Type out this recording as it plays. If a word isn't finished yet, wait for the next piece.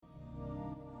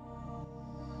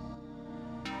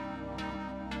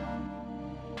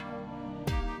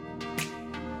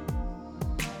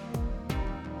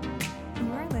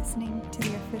listening to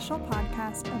the official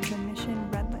podcast of the Mission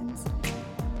Redlands.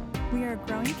 We are a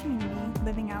growing community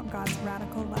living out God's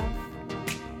radical love.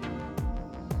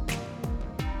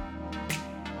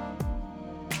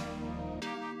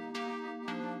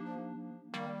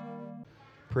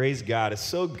 Praise God. It's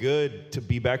so good to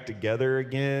be back together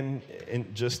again,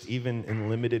 and just even in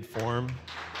limited form,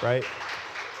 right?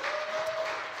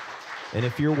 And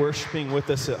if you're worshiping with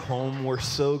us at home, we're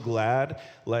so glad.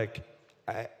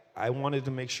 I wanted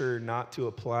to make sure not to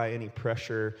apply any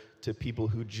pressure to people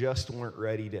who just weren't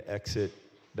ready to exit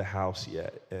the house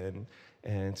yet.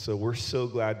 And so we're so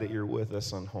glad that you're with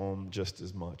us on home just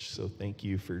as much. So thank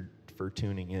you for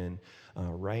tuning in.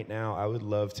 Right now, I would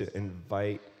love to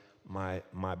invite my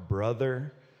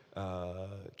brother,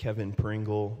 Kevin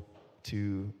Pringle,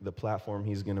 to the platform.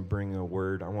 He's going to bring a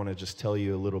word. I want to just tell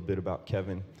you a little bit about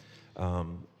Kevin.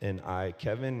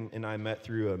 Kevin and I met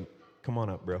through come on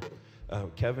up, bro.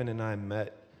 Kevin and I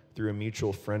met through a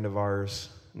mutual friend of ours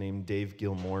named Dave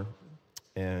Gilmore.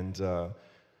 And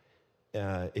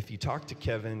if you talk to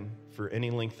Kevin for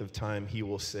any length of time, he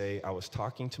will say, I was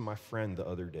talking to my friend the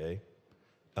other day,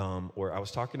 or I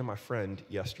was talking to my friend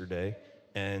yesterday,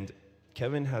 and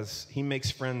Kevin he makes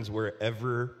friends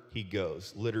wherever he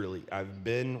goes, literally. I've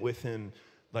been with him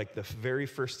like the very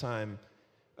first time.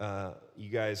 You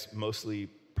guys mostly,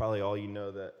 probably all you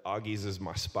know that Augie's is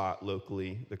my spot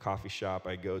locally, the coffee shop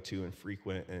I go to and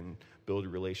frequent and build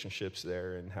relationships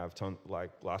there and have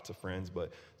lots of friends.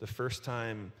 But the first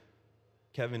time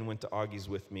Kevin went to Augie's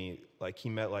with me, he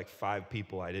met 5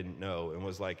 people I didn't know and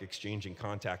was exchanging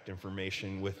contact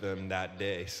information with them that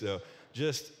day. So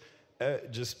just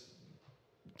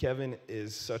Kevin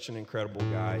is such an incredible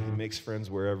guy. He makes friends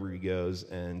wherever he goes,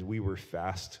 and we were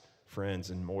fast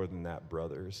friends and more than that,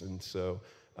 brothers. And so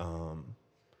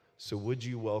would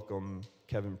you welcome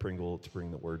Kevin Pringle to bring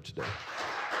the word today?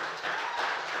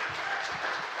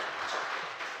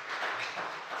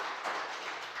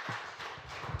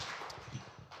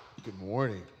 Good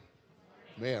morning.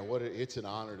 Man, it's an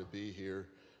honor to be here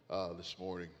this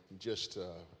morning. Just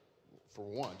for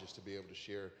one, just to be able to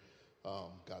share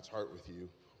God's heart with you.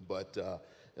 But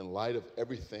in light of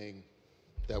everything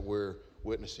that we're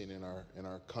witnessing in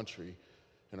our country,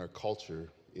 in our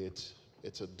culture, it's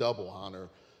a double honor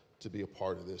to be a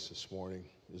part of this morning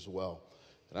as well.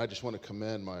 And I just want to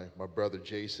commend my brother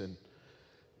Jason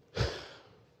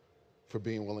for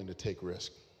being willing to take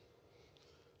risk.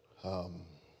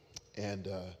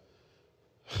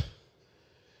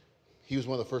 He was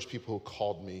one of the first people who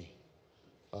called me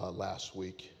last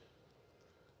week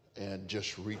and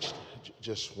just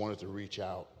wanted to reach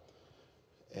out.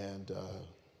 And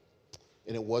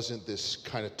it wasn't this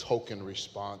kind of token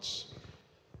response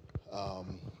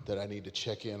that I need to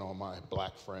check in on my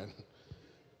black friend,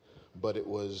 but it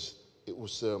was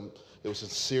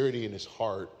sincerity in his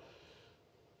heart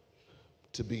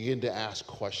to begin to ask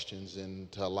questions and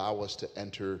to allow us to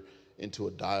enter into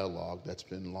a dialogue that's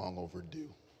been long overdue.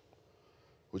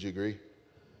 Would you agree?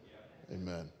 Yeah.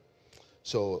 Amen.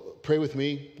 So pray with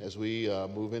me as we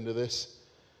move into this.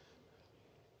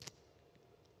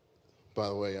 By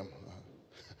the way,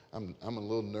 I'm a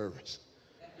little nervous.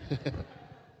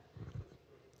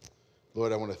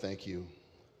 Lord, I want to thank you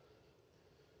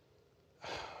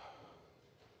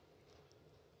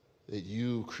that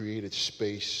you created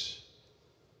space,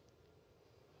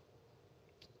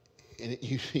 and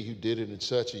you did it in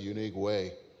such a unique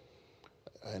way,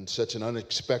 in such an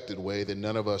unexpected way that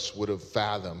none of us would have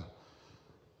fathomed.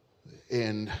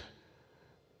 And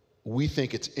we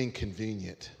think it's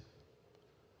inconvenient,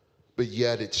 but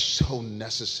yet it's so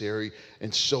necessary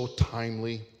and so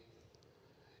timely.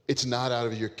 It's not out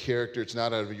of your character. It's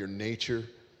not out of your nature.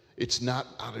 It's not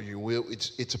out of your will.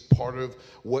 It's a part of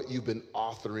what you've been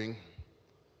authoring.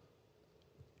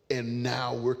 And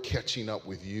now we're catching up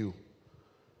with you.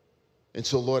 And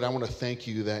so, Lord, I want to thank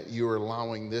you that you're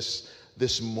allowing this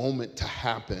moment to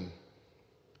happen,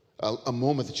 a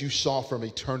moment that you saw from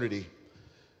eternity.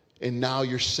 And now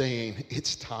you're saying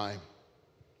it's time.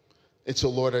 And so,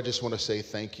 Lord, I just want to say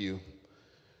thank you.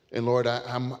 And Lord,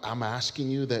 I'm asking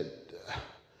you that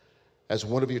as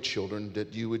one of your children,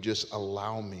 that you would just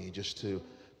allow me just to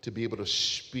be able to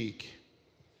speak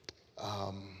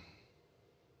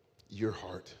your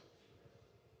heart.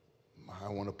 I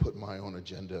want to put my own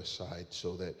agenda aside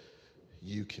so that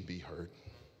you can be heard.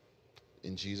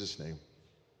 In Jesus' name,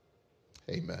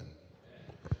 amen.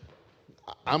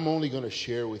 I'm only going to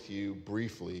share with you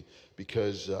briefly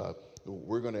because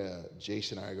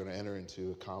Jason and I are going to enter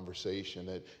into a conversation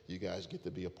that you guys get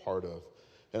to be a part of.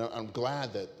 And I'm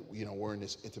glad that, we're in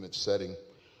this intimate setting.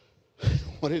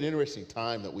 What an interesting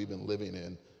time that we've been living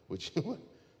in, which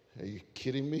Are you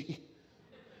kidding me?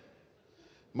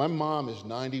 My mom is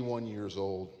 91 years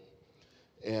old,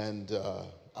 and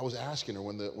I was asking her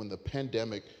when the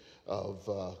pandemic of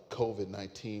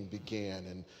COVID-19 began,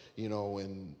 and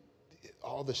and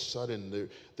all of a sudden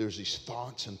there's these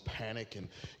thoughts and panic, and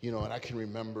and I can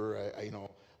remember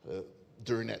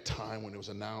during that time when it was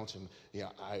announced, and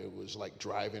I was like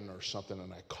driving or something,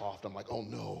 and I coughed. I'm like, oh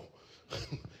no,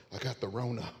 I got the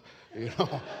Rona,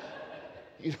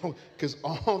 because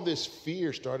all this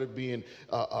fear started being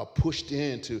pushed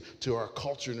into our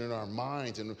culture and in our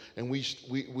minds, and we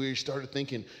started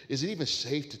thinking, is it even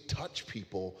safe to touch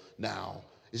people now?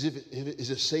 Is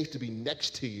it safe to be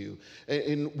next to you?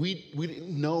 And we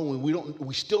didn't know, and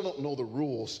we still don't know the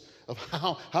rules of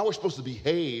how we're supposed to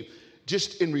behave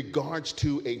just in regards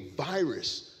to a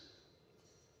virus.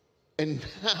 And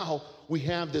now we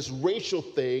have this racial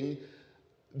thing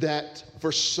that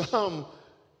for some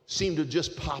seem to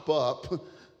just pop up.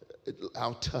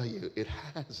 I'll tell you, it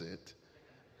hasn't.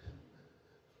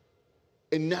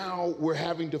 And now we're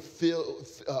having to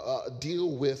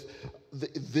deal with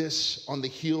this on the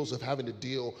heels of having to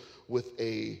deal with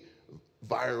a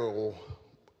viral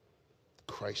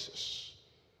crisis.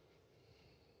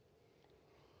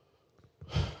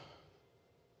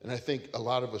 And I think a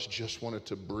lot of us just wanted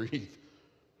to breathe.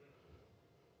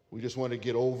 We just want to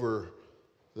get over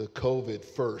the COVID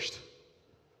first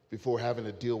before having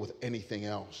to deal with anything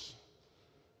else.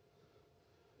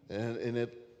 And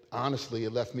it honestly,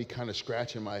 it left me kind of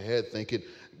scratching my head thinking,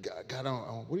 God,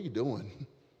 what are you doing?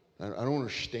 I don't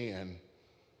understand.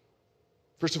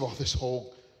 First of all, this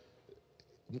whole,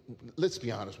 let's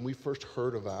be honest, when we first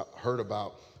heard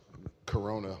about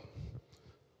Corona,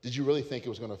 did you really think it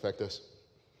was going to affect us?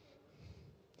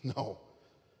 No,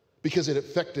 because it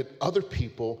affected other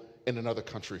people in another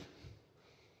country.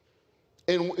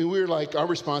 And we were like, our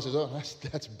response is, oh,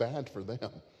 that's bad for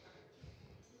them.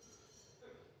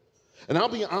 And I'll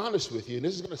be honest with you, and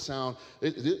this is going to sound,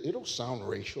 it'll sound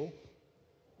racial.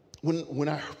 When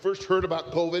I first heard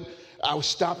about COVID, I was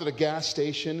stopped at a gas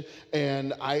station,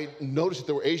 and I noticed that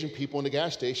there were Asian people in the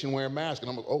gas station wearing masks, and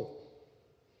I'm like, oh.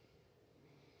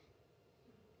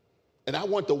 And I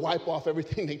want to wipe off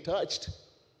everything they touched.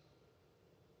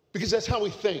 Because that's how we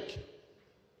think.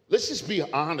 Let's just be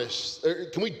honest.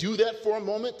 Can we do that for a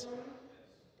moment?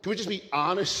 Can we just be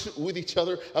honest with each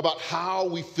other about how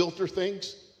we filter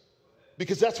things?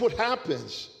 Because that's what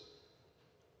happens.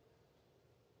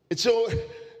 And so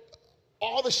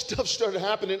all this stuff started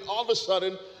happening. All of a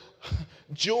sudden,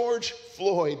 George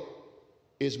Floyd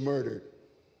is murdered.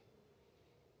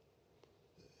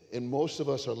 And most of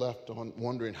us are left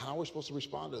wondering how we're supposed to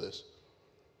respond to this.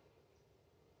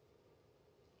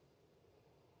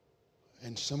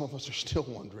 And some of us are still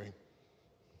wondering.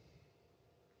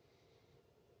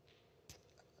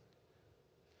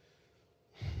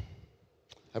 I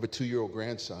have a 2-year-old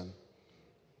grandson,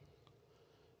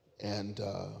 and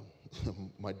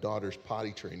my daughter's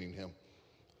potty training him.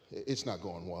 It's not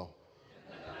going well.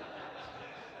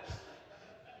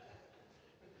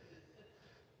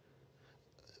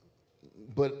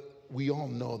 But we all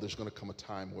know there's going to come a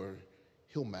time where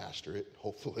he'll master it,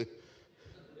 hopefully.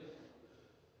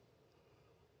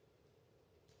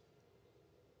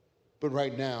 But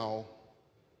right now,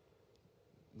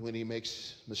 when he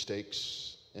makes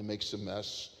mistakes and makes a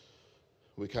mess,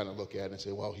 we kind of look at it and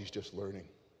say, well, he's just learning.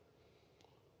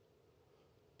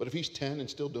 But if he's 10 and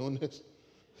still doing this,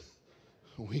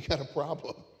 we got a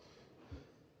problem.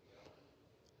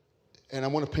 And I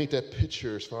want to paint that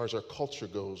picture as far as our culture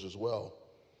goes as well.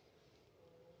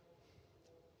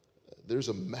 There's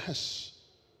a mess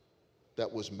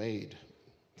that was made.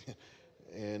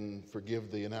 And forgive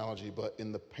the analogy, but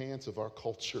in the pants of our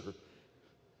culture,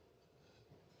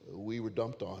 we were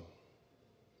dumped on.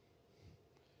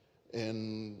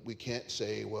 And we can't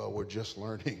say, well, we're just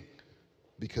learning,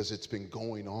 because it's been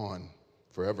going on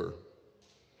forever.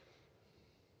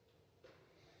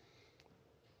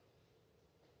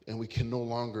 And we can no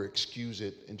longer excuse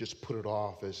it and just put it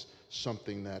off as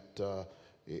something that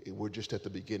we're just at the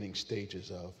beginning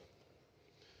stages of.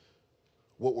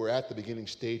 What we're at the beginning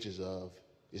stages of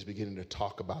is beginning to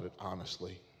talk about it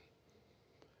honestly.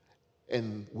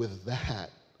 And with that,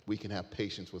 we can have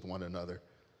patience with one another.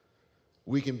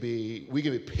 We can be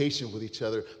patient with each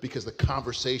other because the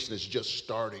conversation is just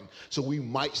starting. So we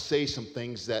might say some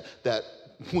things that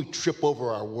we trip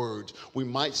over our words. We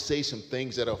might say some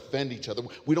things that offend each other.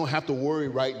 We don't have to worry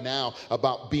right now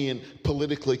about being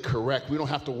politically correct. We don't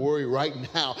have to worry right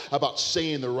now about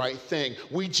saying the right thing.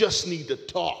 We just need to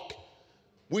talk.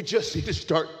 We just need to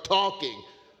start talking.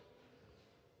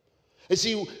 And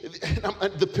see,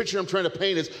 the picture I'm trying to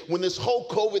paint is when this whole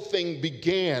COVID thing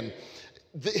began,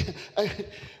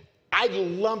 I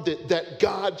loved it that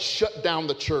God shut down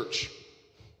the church.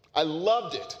 I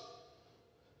loved it.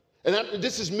 And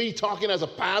this is me talking as a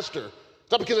pastor.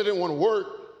 It's not because I didn't want to work.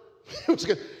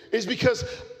 It's because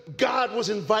God was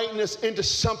inviting us into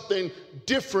something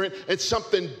different and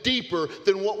something deeper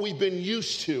than what we've been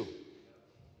used to.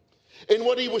 And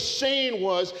what he was saying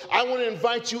was, I want to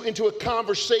invite you into a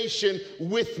conversation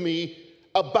with me,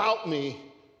 about me,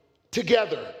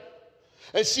 together.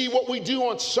 And see, what we do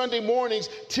on Sunday mornings,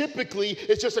 typically,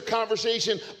 is just a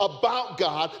conversation about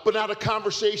God, but not a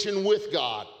conversation with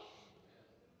God.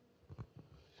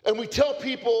 And we tell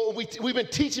people, we've been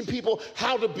teaching people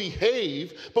how to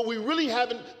behave, but we really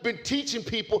haven't been teaching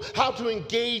people how to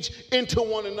engage into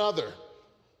one another.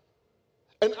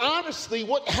 And honestly,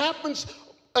 what happens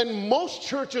in most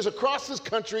churches across this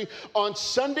country on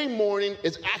Sunday morning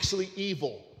is actually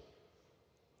evil.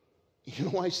 You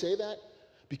know why I say that?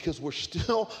 Because we're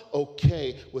still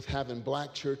okay with having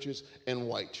black churches and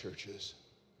white churches.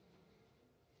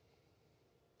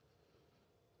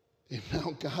 And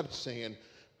now God is saying,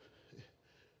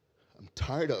 I'm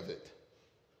tired of it.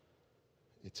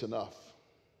 It's enough.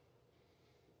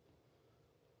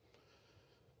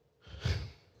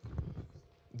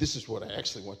 This is what I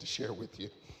actually want to share with you.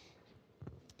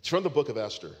 It's from the book of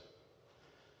Esther.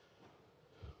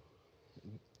 I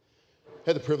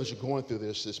had the privilege of going through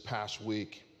this past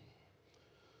week.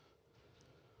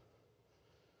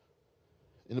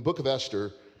 In the book of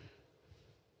Esther,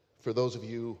 for those of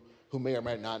you who may or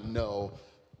may not know,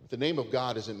 the name of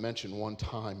God isn't mentioned one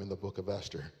time in the book of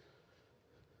Esther.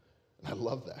 And I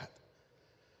love that.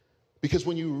 Because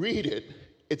when you read it,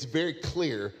 it's very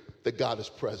clear that God is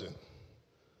present,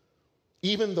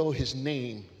 even though his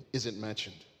name isn't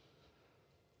mentioned.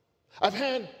 I've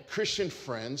had Christian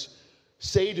friends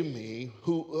say to me,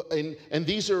 and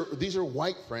these are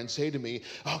white friends, say to me,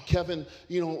 oh, Kevin,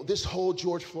 this whole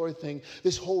George Floyd thing,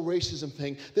 this whole racism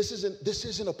thing, this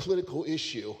isn't a political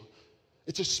issue.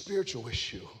 It's a spiritual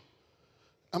issue.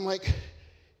 I'm like,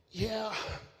 yeah,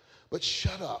 but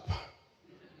shut up.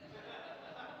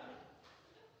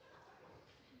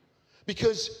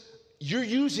 Because you're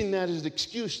using that as an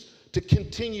excuse to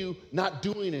continue not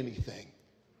doing anything.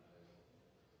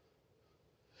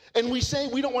 And we say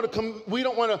we don't want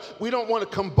to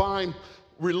combine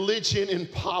religion and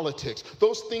politics.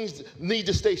 Those things need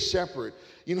to stay separate.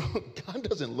 God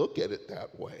doesn't look at it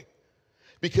that way.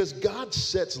 Because God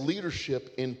sets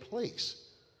leadership in place.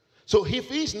 So if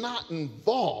he's not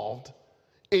involved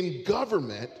in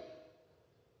government,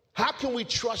 how can we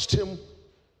trust him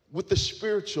with the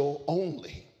spiritual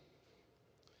only?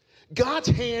 God's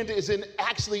hand is in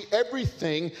actually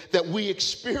everything that we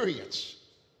experience.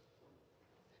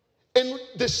 And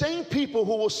the same people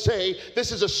who will say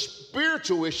this is a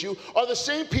spiritual issue are the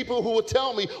same people who will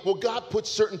tell me, well, God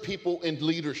puts certain people in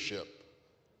leadership.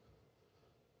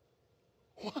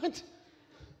 What?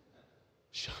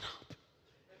 Shut up.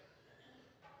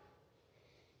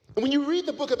 And when you read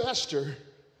the book of Esther,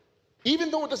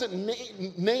 even though it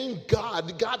doesn't name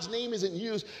God, God's name isn't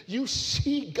used, you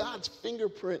see God's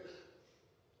fingerprint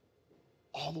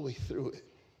all the way through it.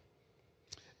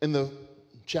 In the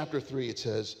chapter 3, it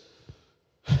says,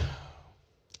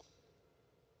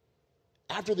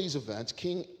 after these events,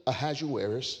 King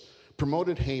Ahasuerus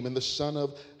promoted Haman, the son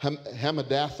of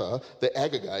Hammedatha, the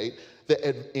Agagite,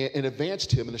 and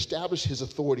advanced him and established his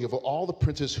authority over all the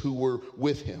princes who were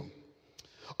with him.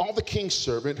 All the king's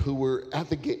servants who were at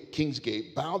the king's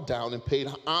gate bowed down and paid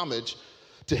homage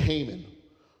to Haman.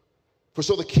 For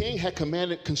so the king had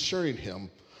commanded concerning him.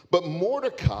 But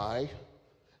Mordecai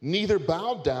neither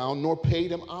bowed down nor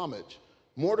paid him homage.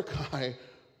 Mordecai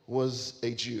was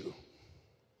a Jew.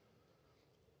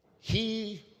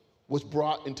 He was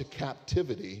brought into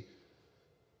captivity,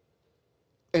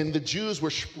 and the Jews were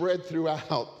spread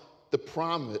throughout the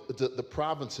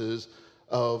provinces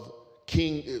of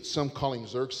King, some call him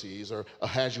Xerxes or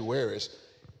Ahasuerus.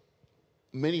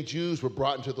 Many Jews were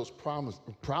brought into those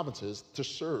provinces to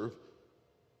serve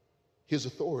his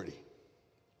authority.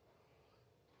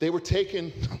 They were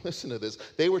taken, listen to this,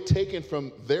 they were taken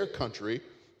from their country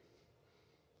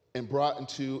and brought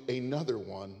into another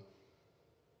one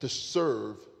to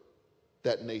serve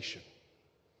that nation.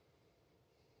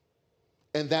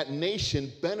 And that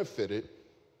nation benefited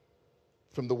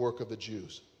from the work of the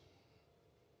Jews.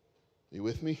 You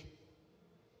with me?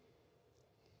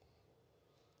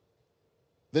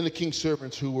 Then the king's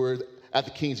servants who were at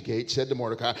the king's gate said to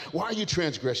Mordecai, why are you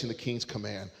transgressing the king's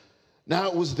command? Now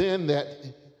it was then that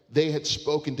they had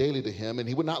spoken daily to him, and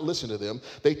he would not listen to them.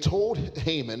 They told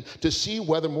Haman to see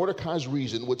whether Mordecai's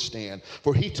reason would stand.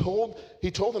 For he told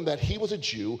them that he was a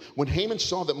Jew. When Haman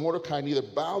saw that Mordecai neither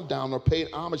bowed down nor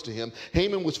paid homage to him,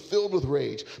 Haman was filled with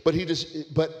rage. But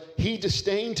he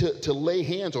disdained to lay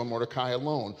hands on Mordecai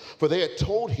alone, for they had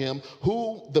told him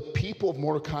who the people of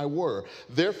Mordecai were.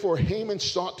 Therefore Haman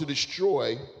sought to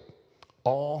destroy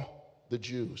all the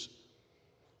Jews,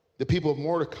 the people of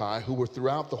Mordecai, who were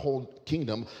throughout the whole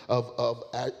kingdom of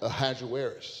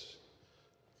Ahasuerus.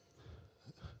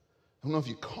 I don't know if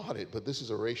you caught it, but this is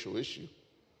a racial issue.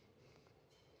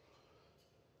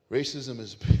 Racism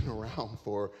has been around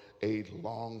for a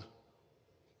long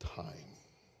time.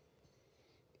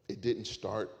 It didn't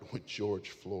start with George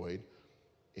Floyd,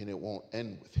 and it won't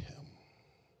end with him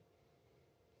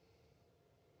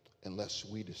unless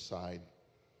we decide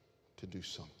to do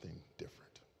something different.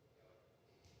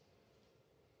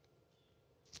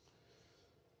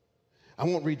 I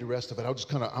won't read the rest of it. I'm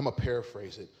going to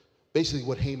paraphrase it. Basically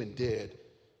what Haman did,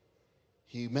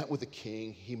 he met with the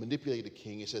king. He manipulated the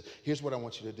king. He said, here's what I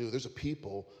want you to do. There's a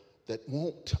people that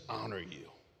won't honor you.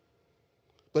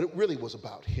 But it really was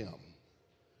about him.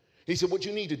 He said, what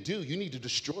you need to do, you need to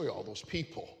destroy all those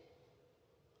people.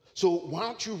 So why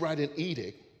don't you write an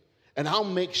edict, and I'll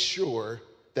make sure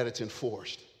that it's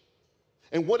enforced.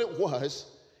 And what it was,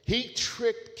 he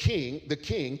tricked the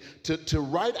king to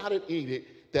write out an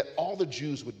edict that all the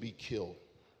Jews would be killed.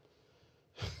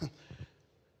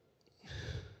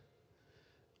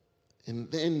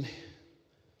 And then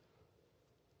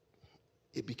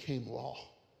it became law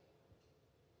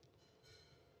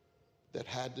that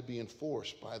had to be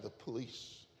enforced by the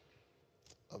police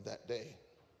of that day.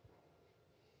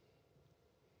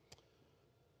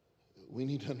 We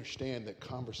need to understand that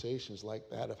conversations like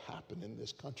that have happened in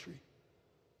this country.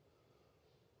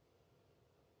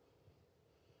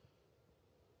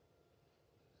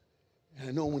 And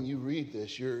I know when you read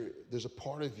this, there's a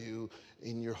part of you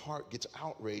in your heart gets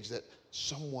outraged that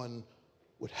someone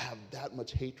would have that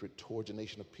much hatred towards a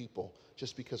nation of people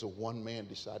just because of one man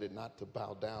decided not to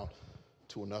bow down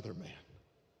to another man.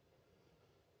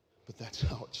 But that's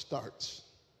how it starts.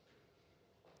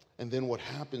 And then what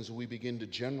happens, we begin to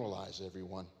generalize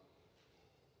everyone.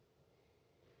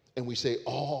 And we say,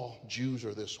 all Jews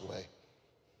are this way.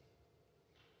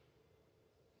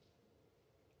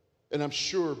 And I'm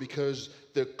sure because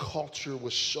their culture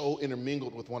was so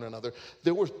intermingled with one another,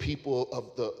 there were people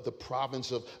of the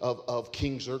province of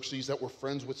King Xerxes that were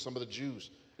friends with some of the Jews.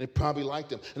 And they probably liked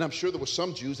them. And I'm sure there were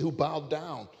some Jews who bowed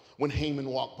down when Haman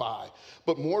walked by.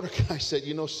 But Mordecai said,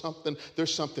 you know something,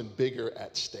 there's something bigger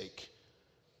at stake.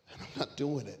 And I'm not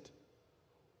doing it.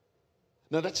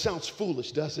 Now that sounds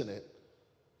foolish, doesn't it?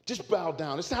 Just bow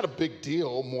down. It's not a big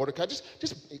deal, Mordecai.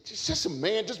 Just a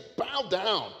man, just bow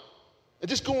down. And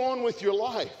just go on with your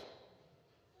life.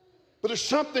 But there's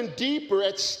something deeper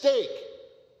at stake.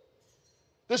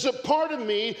 There's a part of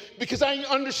me, because I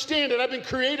understand that I've been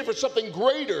created for something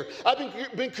greater. I've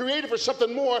been created for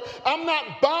something more. I'm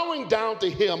not bowing down to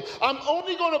him. I'm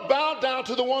only going to bow down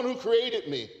to the one who created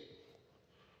me.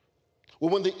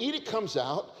 Well, when the edict comes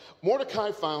out,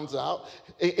 Mordecai finds out,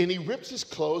 and he rips his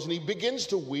clothes, and he begins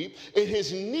to weep, and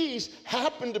his niece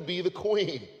happened to be the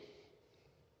queen.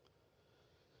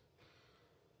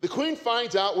 The queen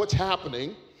finds out what's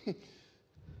happening.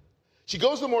 She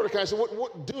goes to Mordecai and says,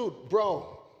 what, dude,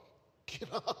 bro,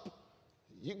 get up.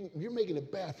 You're making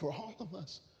it bad for all of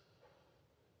us.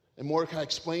 And Mordecai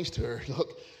explains to her,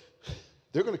 look,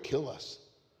 they're going to kill us.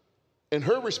 And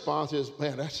her response is,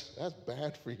 man, that's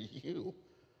bad for you.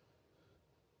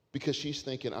 Because she's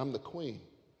thinking, I'm the queen.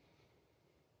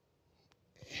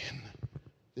 And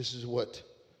this is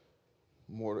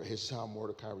how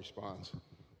Mordecai responds.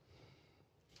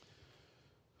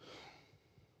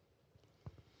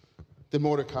 Then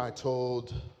Mordecai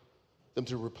told them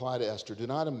to reply to Esther, do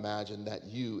not imagine that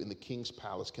you in the king's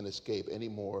palace can escape any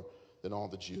more than all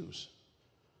the Jews.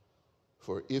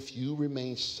 For if you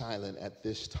remain silent at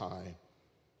this time,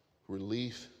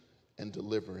 relief and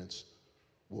deliverance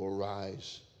will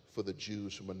arise for the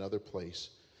Jews from another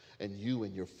place, and you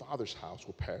and your father's house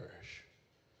will perish.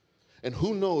 And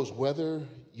who knows whether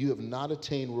you have not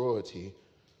attained royalty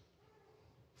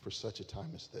for such a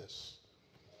time as this.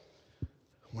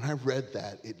 When I read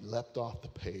that, it leapt off the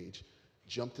page,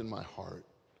 jumped in my heart,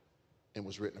 and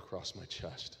was written across my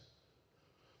chest.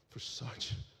 For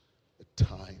such a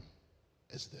time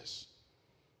as this.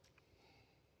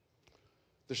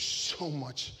 There's so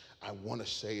much I want to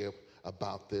say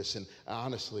about this, and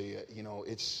honestly,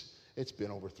 it's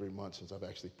been over 3 months since I've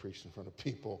actually preached in front of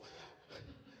people.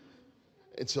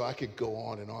 And so I could go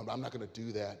on and on, but I'm not going to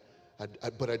do that.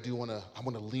 But I do want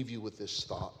to leave you with this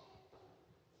thought.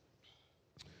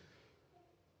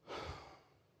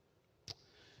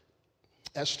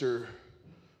 Esther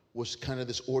was kind of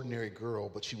this ordinary girl,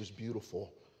 but she was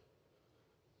beautiful.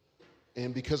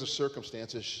 And because of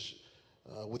circumstances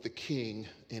with the king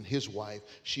and his wife,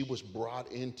 she was brought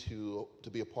to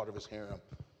be a part of his harem.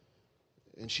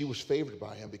 And she was favored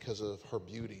by him because of her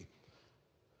beauty.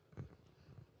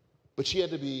 But she had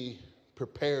to be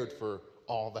prepared for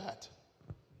all that.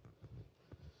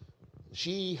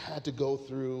 She had to go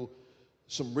through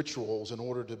some rituals in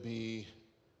order to be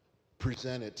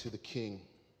presented to the king.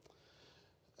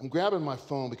 I'm grabbing my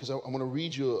phone because I want to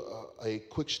read you a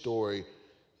quick story.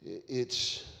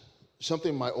 It's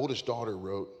something my oldest daughter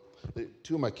wrote.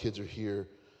 Two of my kids are here,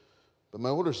 but my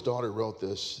oldest daughter wrote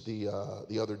this the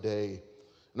other day.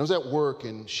 And I was at work,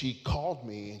 and she called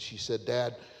me, and she said,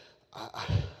 "Dad,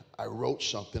 I wrote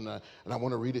something, and I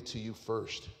want to read it to you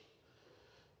first."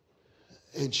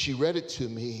 And she read it to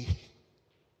me.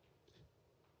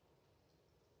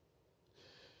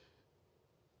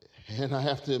 And I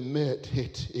have to admit,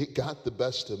 it got the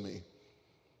best of me.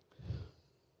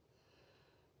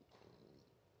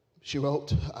 She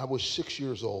wrote, "I was 6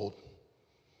 years old.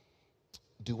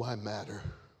 Do I matter?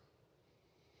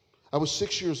 I was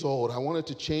 6 years old. I wanted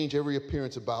to change every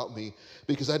appearance about me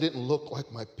because I didn't look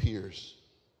like my peers.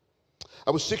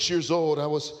 I was 6 years old. I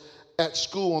was at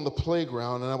school on the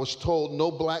playground, and I was told no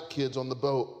black kids on the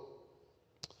boat.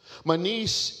 My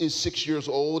niece is 6 years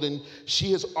old, and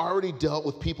she has already dealt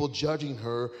with people judging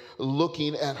her,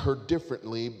 looking at her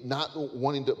differently, not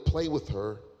wanting to play with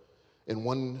her, and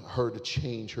wanting her to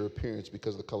change her appearance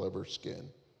because of the color of her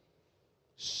skin.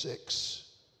 6.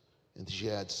 And she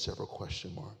had several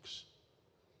question marks.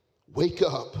 Wake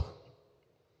up.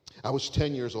 I was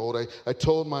 10 years old. I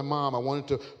told my mom I wanted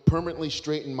to permanently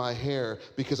straighten my hair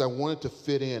because I wanted to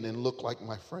fit in and look like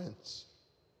my friends.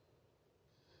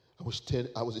 I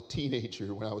was a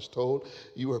teenager when I was told,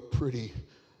 you are pretty,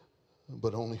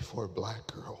 but only for a black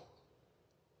girl.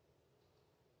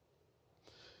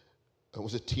 I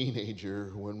was a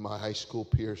teenager when my high school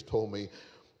peers told me,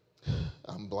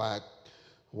 I'm black,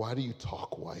 why do you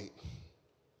talk white?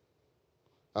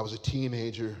 I was a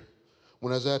teenager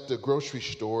when I was at the grocery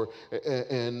store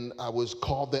and I was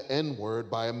called the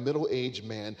N-word by a middle-aged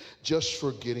man just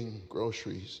for getting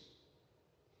groceries.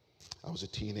 I was a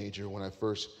teenager when I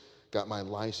first got my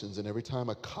license, and every time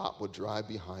a cop would drive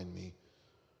behind me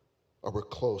or were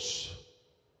close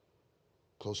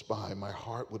by, my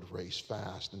heart would race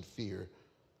fast in fear,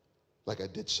 like I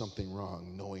did something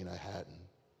wrong, knowing I hadn't.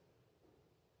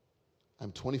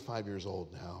 I'm 25 years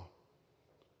old now,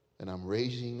 and I'm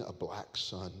raising a black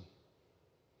son.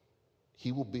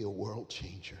 He will be a world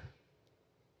changer.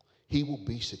 He will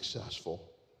be successful.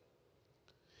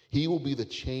 He will be the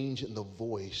change in the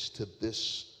voice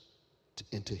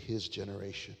into his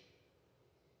generation.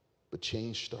 But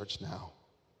change starts now.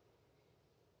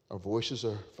 Our voices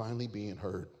are finally being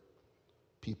heard.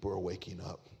 People are waking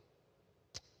up.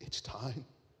 It's time.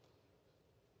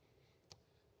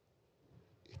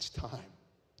 It's time.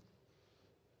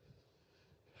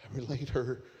 I relate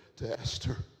her to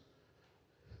Esther.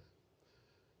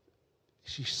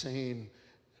 She's saying,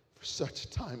 for such a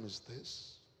time as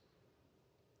this.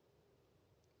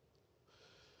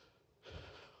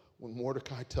 When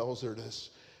Mordecai tells her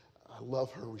this, I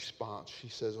love her response. She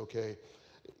says, okay,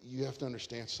 you have to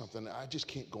understand something. I just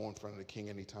can't go in front of the king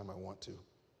anytime I want to.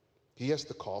 He has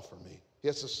to call for me. He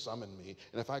has to summon me.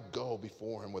 And if I go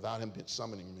before him without him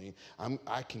summoning me,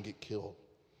 I can get killed.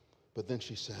 But then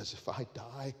she says, if I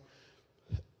die,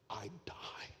 I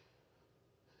die.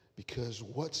 Because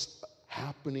what's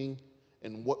happening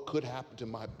and what could happen to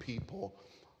my people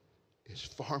is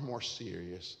far more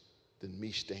serious than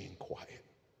me staying quiet.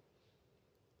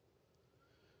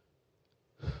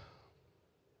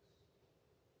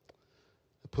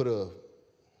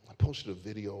 I posted a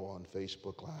video on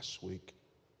Facebook last week.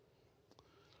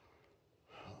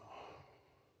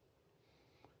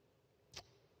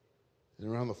 And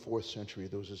around the 4th century,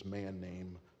 there was this man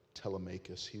named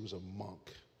Telemachus. He was a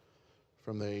monk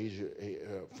from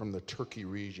the Turkey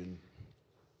region.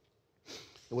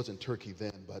 It wasn't Turkey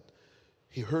then, but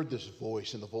he heard this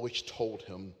voice, and the voice told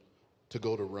him to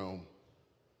go to Rome.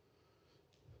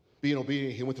 Being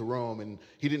obedient, he went to Rome, and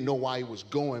he didn't know why he was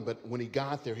going, but when he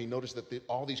got there, he noticed that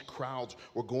all these crowds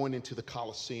were going into the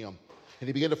Colosseum. And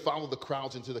he began to follow the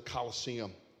crowds into the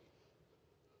Colosseum.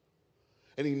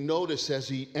 And he noticed as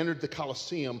he entered the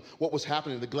Colosseum what was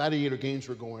happening. The gladiator games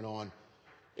were going on.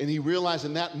 And he realized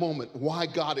in that moment why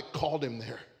God had called him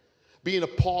there. Being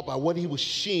appalled by what he was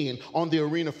seeing on the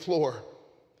arena floor.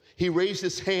 He raised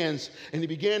his hands and he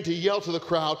began to yell to the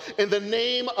crowd, "In the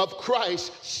name of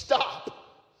Christ, stop."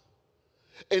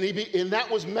 And that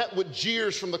was met with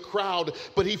jeers from the crowd,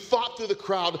 but he fought through the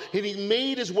crowd and he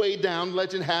made his way down,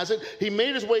 legend has it, he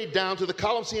made his way down to the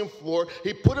Colosseum floor.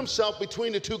 He put himself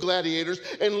between the two gladiators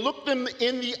and looked them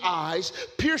in the eyes,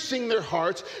 piercing their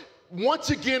hearts, once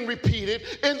again repeated,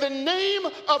 "In the name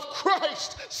of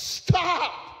Christ,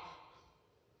 stop."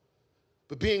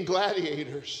 But being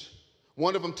gladiators,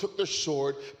 one of them took their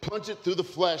sword, plunged it through the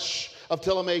flesh of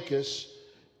Telemachus,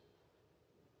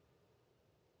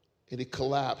 and he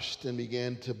collapsed and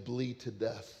began to bleed to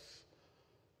death.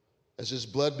 As his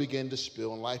blood began to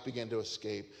spill and life began to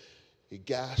escape, he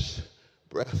gasped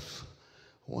breath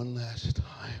one last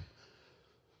time.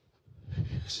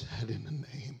 He said, "In the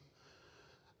name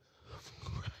of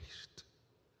Christ,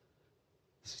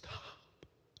 stop."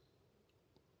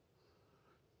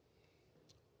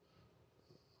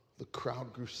 The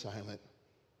crowd grew silent,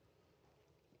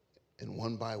 and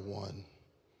one by one,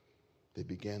 they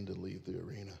began to leave the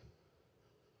arena.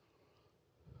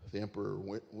 The emperor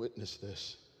witnessed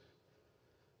this,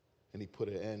 and he put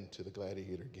an end to the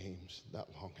gladiator games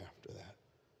not long after that.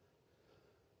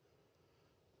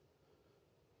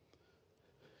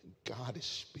 God is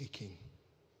speaking.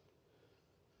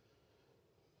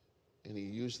 And he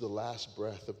used the last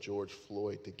breath of George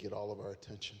Floyd to get all of our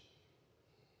attention.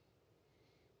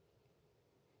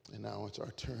 And now it's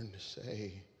our turn to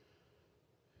say,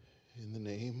 "In the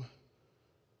name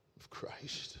of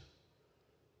Christ,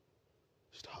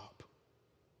 stop."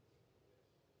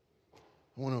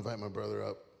 I want to invite my brother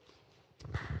up.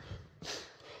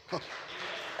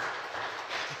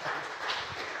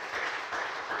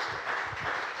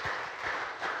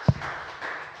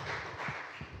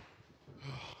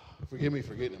 Forgive me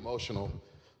for getting emotional.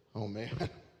 Oh, man.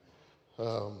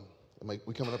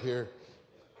 We coming up here?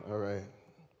 All right.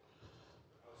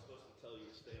 I was supposed to tell you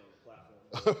to stay on the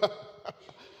platform.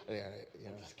 Yeah.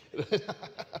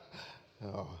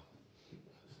 Oh.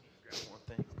 Grab one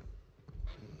thing.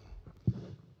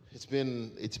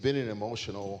 It's been an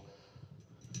emotional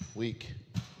week,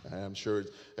 and I'm sure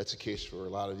that's the case for a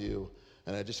lot of you.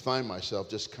 And I just find myself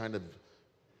just kind of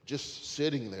just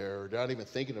sitting there, not even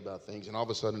thinking about things, and all of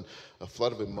a sudden a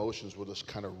flood of emotions will just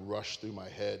kind of rush through my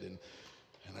head, and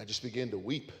I just begin to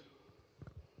weep.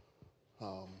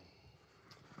 And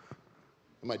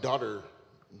my daughter,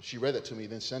 she read that to me,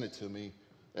 then sent it to me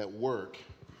at work.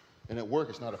 And at work,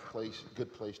 it's not a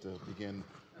good place to begin.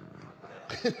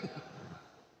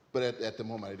 But at the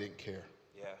moment, I didn't care.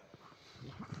 Yeah.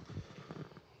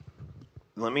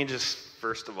 Let me just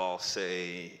first of all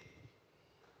say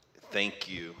thank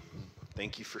you.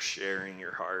 Thank you for sharing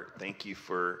your heart. Thank you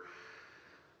for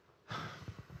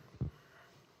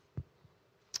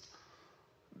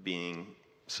being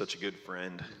such a good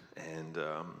friend. And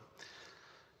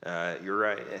you're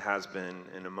right, it has been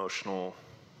an emotional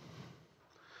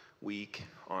week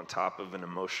on top of an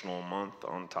emotional month,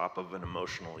 on top of an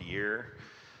emotional year.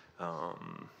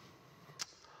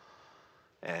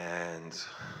 And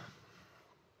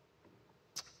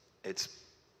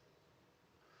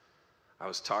I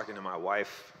was talking to my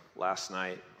wife last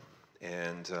night,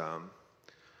 and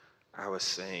I was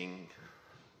saying,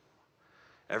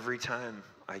 every time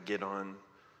I get on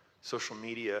social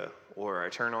media or I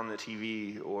turn on the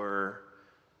TV or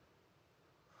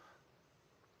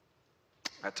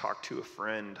I talk to a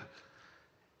friend,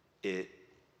 it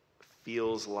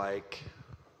feels like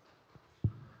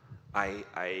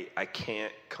I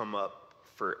can't come up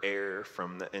for air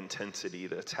from the intensity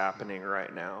that's happening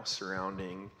right now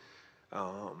surrounding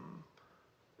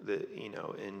the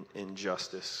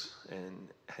injustice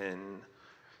and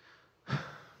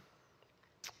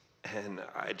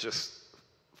I just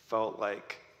felt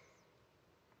like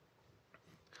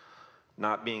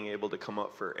not being able to come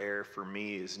up for air for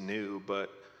me is new, but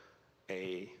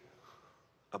a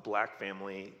black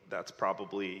family that's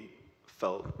probably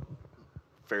felt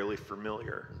fairly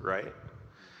familiar, right?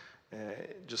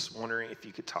 Just wondering if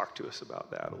you could talk to us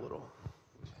about that a little.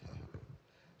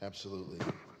 Absolutely.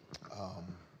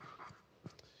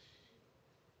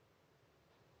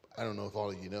 I don't know if all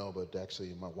of you know, but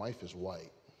actually my wife is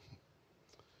white.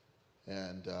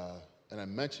 And I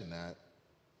mention that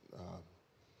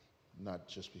not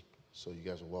just so you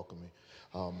guys will welcome me.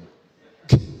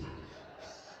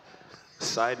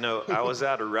 Side note, I was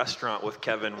at a restaurant with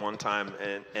Kevin one time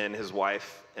and his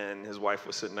wife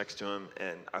was sitting next to him,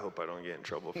 and I hope I don't get in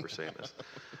trouble for saying this.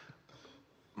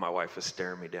 My wife is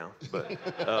staring me down, but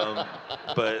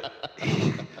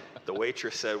the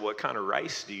waitress said, "What kind of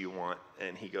rice do you want?"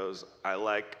 And he goes, "I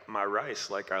like my rice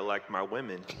like I like my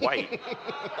women, white."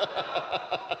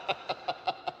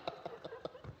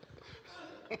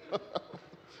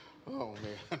 Oh,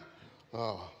 man.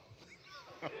 Oh.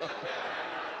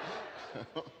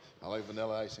 I like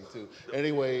vanilla icing, too.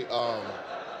 Anyway,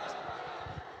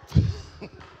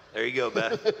 There you go,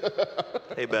 Beth.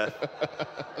 Hey, Beth.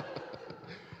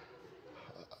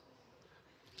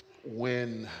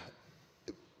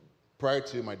 Prior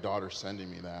to my daughter sending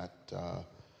me that,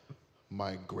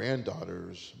 my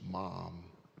granddaughter's mom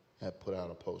had put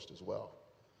out a post as well.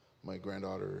 My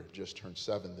granddaughter just turned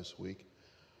 7 this week,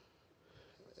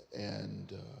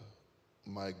 and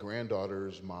my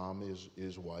granddaughter's mom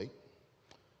is white.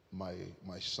 My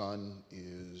son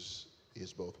is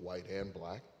both white and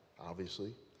black,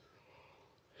 obviously,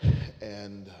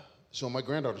 and so my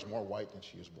granddaughter's more white than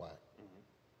she is black.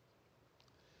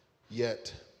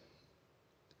 Yet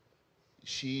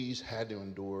she's had to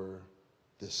endure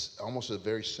this almost a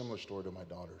very similar story to my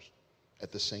daughter's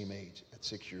at the same age, at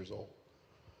 6 years old.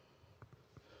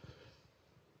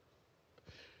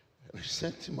 And I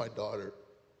said to my daughter,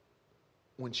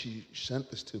 when she sent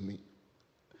this to me,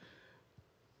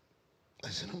 I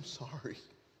said, I'm sorry.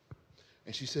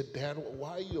 And she said, Dad,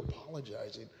 why are you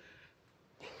apologizing?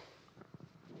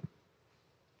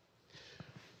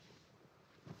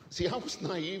 See, I was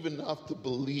naive enough to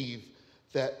believe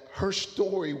that her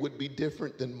story would be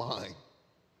different than mine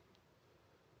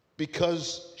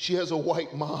because she has a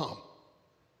white mom.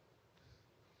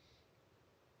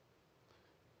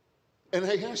 And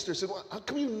I asked her, I said, well, how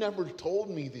come you never told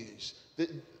me these?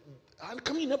 How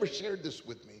come you never shared this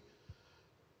with me?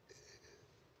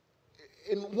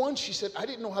 And once she said, I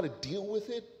didn't know how to deal with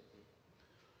it.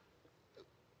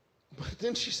 But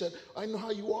then she said, I know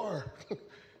how you are.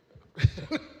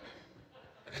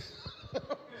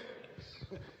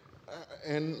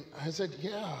 And I said,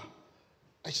 yeah.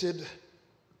 I said,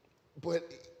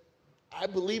 but I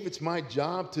believe it's my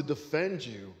job to defend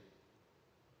you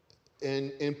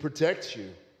and protect you.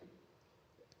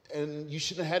 And you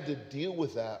shouldn't have had to deal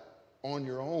with that on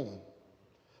your own.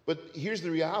 But here's the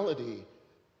reality.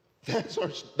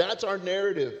 That's our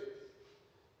narrative.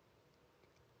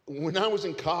 When I was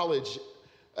in college,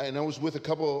 and I was with a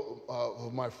couple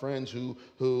of my friends who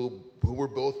were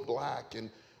both black, and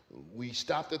we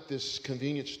stopped at this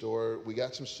convenience store, we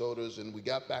got some sodas, and we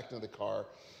got back into the car,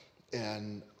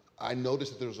 and I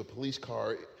noticed that there was a police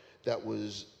car that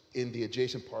was in the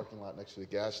adjacent parking lot next to the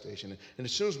gas station. And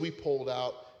as soon as we pulled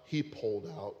out, he pulled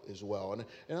out as well. And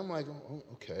I'm like, oh,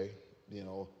 okay,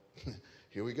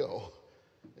 here we go.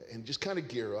 And just kind of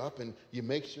gear up, and you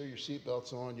make sure your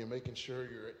seatbelt's on. You're making sure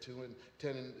you're at 2 and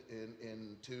 10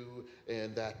 and 2,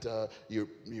 and that you're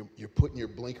putting your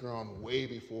blinker on way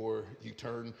before you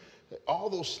turn. All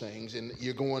those things, and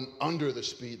you're going under the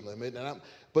speed limit.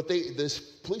 But this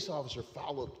police officer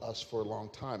followed us for a long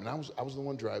time, and I was the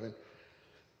one driving.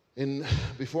 And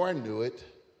before I knew it,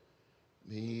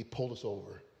 he pulled us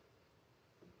over,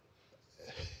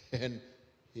 and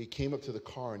he came up to the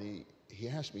car, and he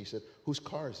asked me, he said, whose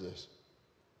car is this?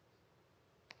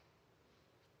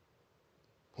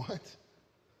 What?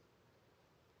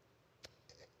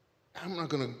 I'm not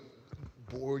going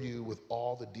to bore you with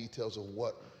all the details of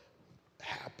what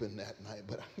happened that night,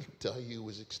 but I can tell you it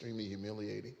was extremely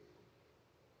humiliating.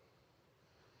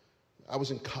 I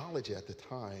was in college at the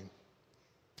time,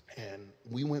 and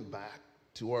we went back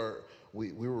to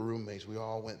we were roommates. We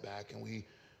all went back, and we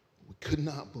could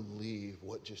not believe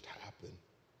what just happened.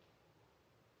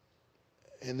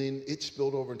 And then it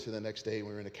spilled over into the next day. We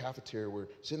were in a cafeteria. We're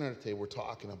sitting at a table. We're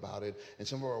talking about it. And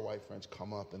some of our white friends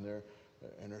come up, and they're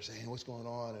saying, what's going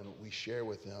on? And we share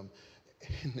with them.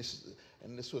 And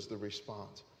this was the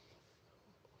response.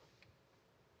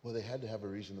 Well, they had to have a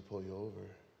reason to pull you over.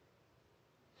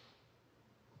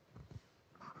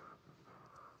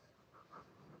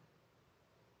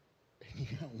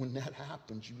 And when that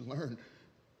happens, you learn,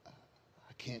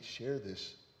 I can't share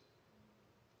this.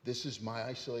 This is my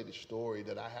isolated story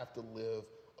that I have to live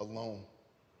alone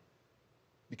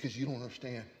because you don't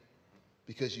understand,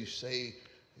 because you say,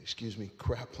 excuse me,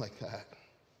 crap like that.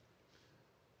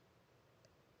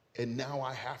 And now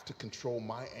I have to control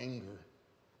my anger,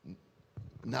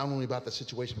 not only about the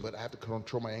situation, but I have to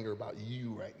control my anger about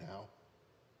you right now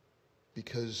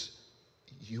because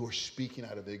you are speaking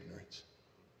out of ignorance.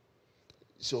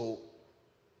 So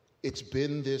it's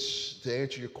been this, to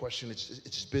answer your question,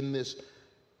 it's been this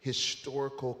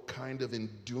historical kind of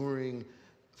enduring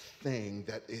thing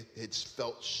that it's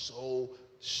felt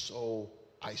so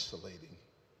isolating.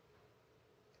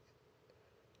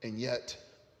 And yet,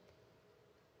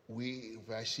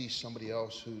 if I see somebody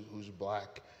else who's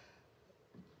black,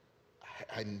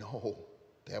 I know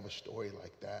they have a story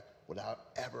like that without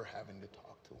ever having to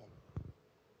talk to them.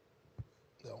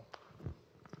 No.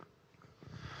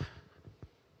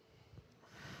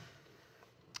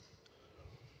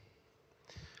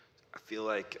 feel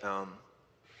like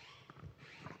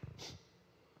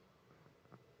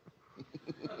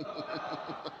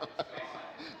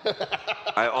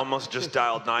I almost just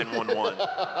dialed 911.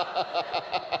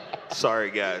 Sorry,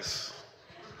 guys.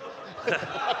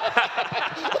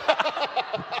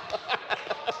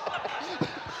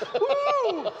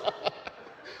 Woo!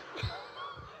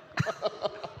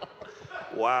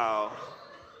 Wow.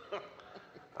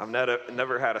 I've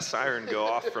never had a siren go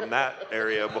off from that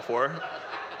area before.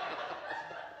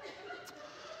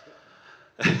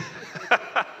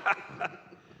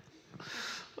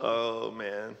 Oh,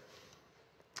 man.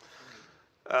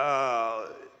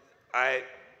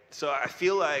 So I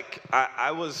feel like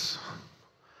I was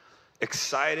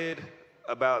excited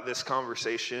about this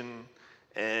conversation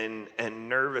and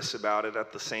nervous about it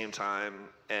at the same time.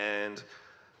 And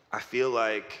I feel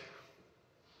like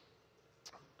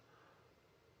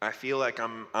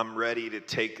I'm ready to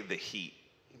take the heat.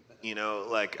 You know,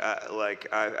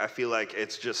 I feel like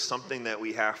it's just something that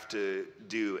we have to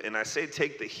do. And I say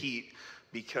take the heat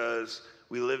because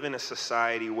we live in a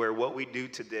society where what we do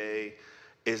today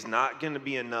is not going to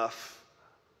be enough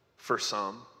for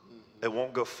some. Mm-hmm. It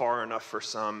won't go far enough for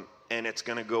some, and it's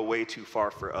going to go way too far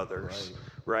for others,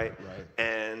 right?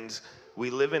 And we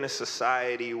live in a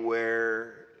society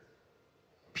where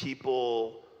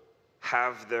people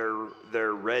have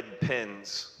their red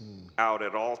pens out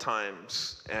at all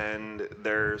times, and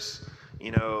there's,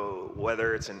 you know,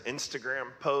 whether it's an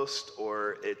Instagram post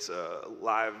or it's a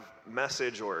live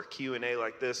message or a Q&A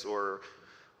like this or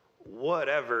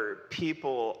whatever,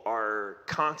 people are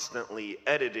constantly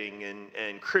editing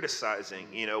and criticizing,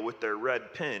 you know, with their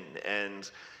red pen.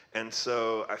 And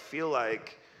so I feel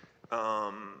like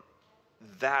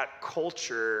that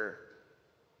culture,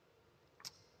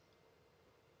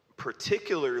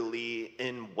 particularly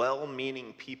in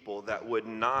well-meaning people that would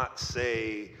not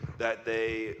say that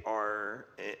they are,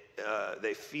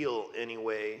 they feel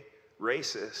anyway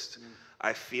racist.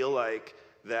 I feel like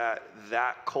that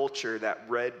culture, that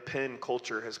red pen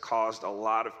culture, has caused a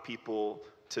lot of people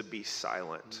to be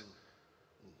silent.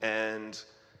 And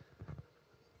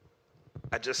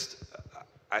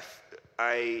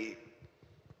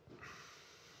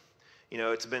you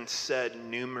know, it's been said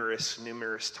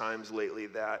numerous times lately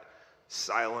that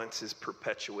silence is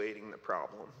perpetuating the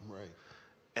problem. Right.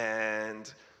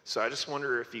 And so I just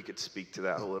wonder if you could speak to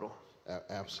that a little.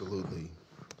 Absolutely.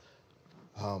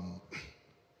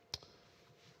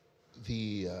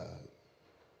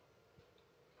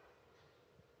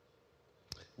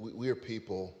 We are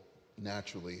people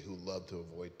naturally who love to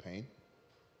avoid pain,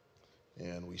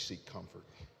 and we seek comfort.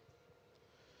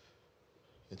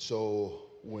 And so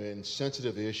when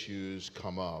sensitive issues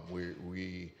come up,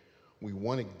 we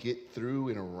want to get through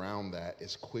and around that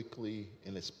as quickly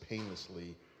and as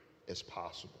painlessly as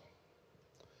possible.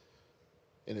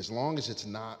 And as long as it's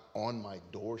not on my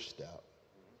doorstep,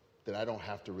 then I don't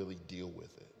have to really deal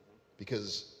with it.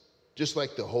 Because just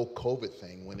like the whole COVID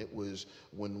thing,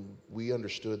 when we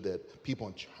understood that people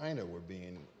in China were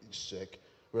being sick,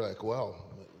 we're like, well,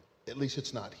 at least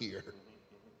it's not here.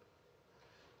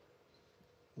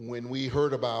 When we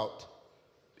heard about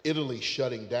Italy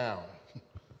shutting down,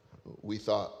 we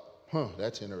thought,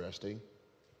 that's interesting,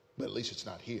 but at least it's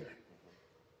not here.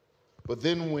 But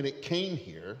then when it came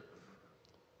here,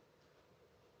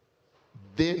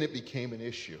 then it became an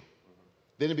issue.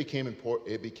 Then it became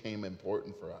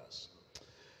important for us.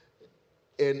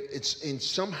 And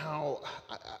somehow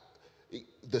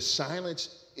the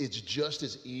silence is just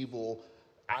as evil,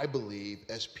 I believe,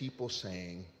 as people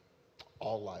saying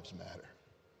all lives matter.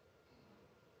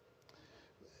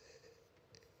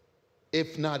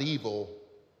 If not evil,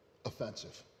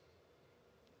 offensive.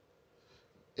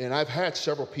 And I've had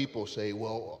several people say,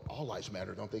 well, all lives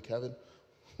matter, don't they, Kevin?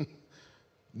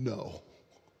 No.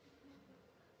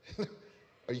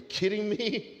 Are you kidding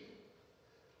me?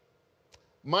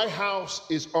 My house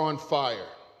is on fire.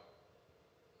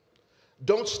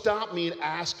 Don't stop me and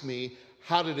ask me,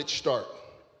 how did it start?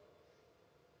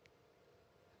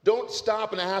 Don't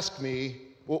stop and ask me,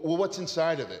 well, what's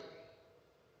inside of it?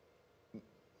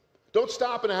 Don't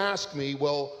stop and ask me,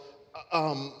 well,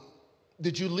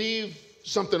 did you leave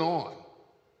something on?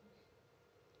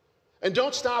 And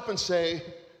don't stop and say,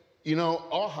 you know,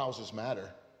 all houses matter.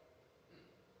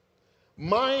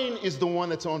 Mine is the one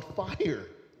that's on fire.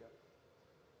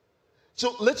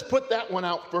 So let's put that one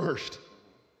out first.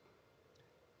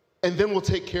 And then we'll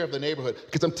take care of the neighborhood.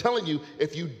 Because I'm telling you,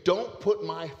 if you don't put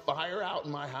my fire out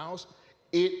in my house,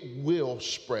 it will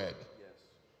spread.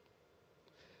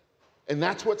 And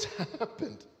that's what's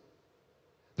happened.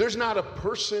 There's not a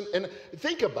person, and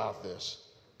think about this.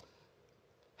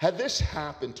 Had this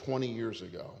happened 20 years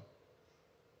ago,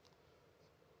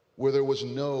 where there was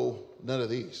none of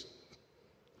these,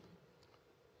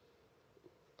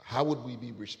 how would we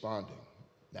be responding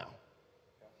now?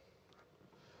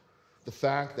 The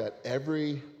fact that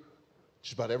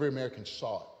just about every American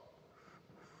saw it,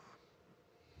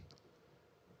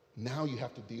 now you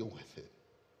have to deal with it.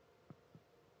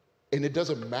 And it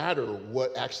doesn't matter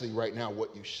what actually right now,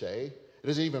 what you say. It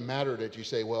doesn't even matter that you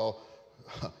say, well,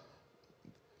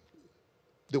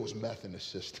 there was meth in the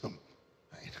system.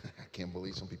 I can't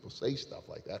believe some people say stuff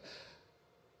like that.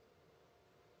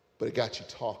 But it got you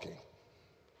talking.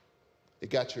 It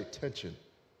got your attention.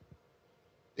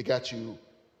 It got you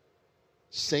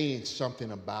saying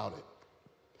something about it.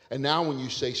 And now when you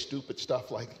say stupid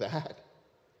stuff like that,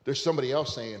 there's somebody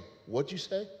else saying, what'd you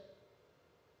say?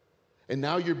 And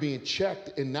now you're being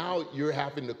checked, and now you're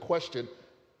having to question,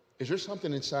 is there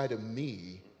something inside of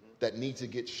me that needs to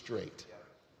get straight?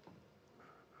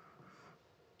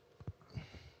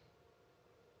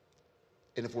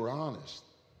 And if we're honest,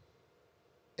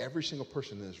 every single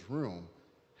person in this room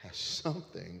has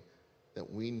something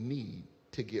that we need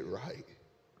to get right.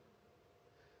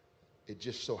 It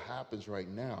just so happens right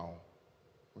now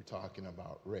we're talking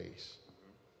about race.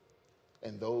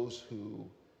 And those who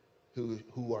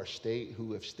have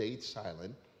stayed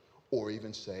silent, or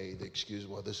even say the excuse,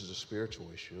 well, this is a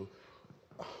spiritual issue.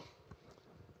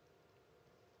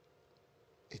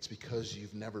 It's because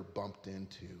you've never bumped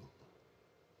into,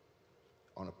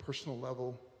 on a personal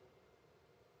level,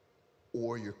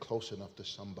 or you're close enough to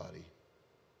somebody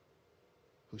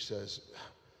who says,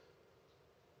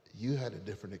 you had a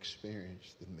different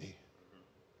experience than me.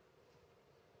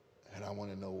 And I want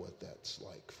to know what that's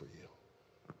like for you.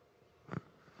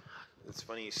 It's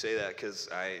funny you say that, because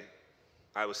I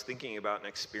was thinking about an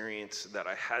experience that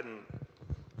I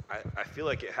feel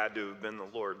like it had to have been the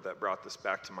Lord that brought this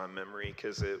back to my memory,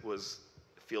 because it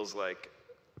feels like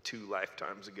 2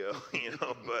 lifetimes ago,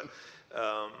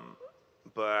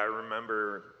 but I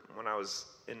remember when I was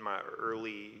in my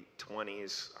early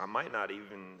 20s, I might not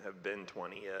even have been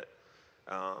 20 yet,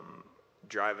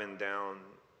 driving down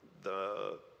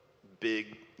the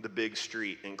big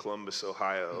street in Columbus,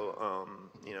 Ohio,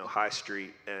 High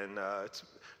Street, and it's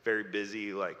very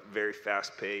busy, like very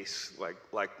fast paced, like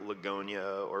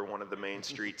Lagonia or one of the main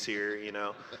streets here,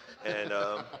 no,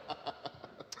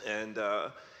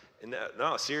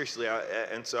 seriously,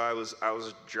 so I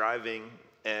was driving,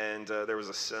 and there was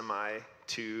a semi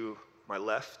to my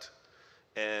left,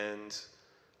 and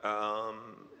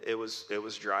it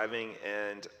was driving,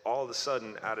 and all of a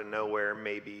sudden, out of nowhere,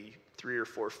 maybe 3 or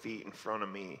 4 feet in front of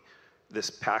me, this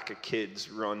pack of kids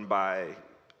run by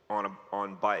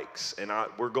on bikes, and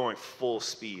we're going full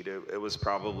speed. It was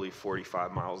probably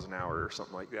 45 miles an hour or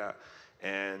something like that,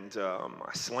 and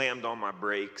I slammed on my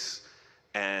brakes,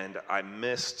 and I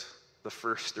missed the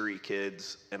first 3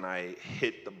 kids, and I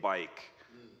hit the bike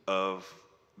of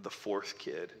the 4th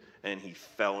kid, and he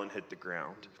fell and hit the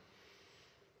ground.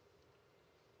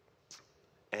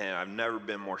 And I've never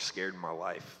been more scared in my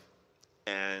life.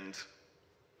 And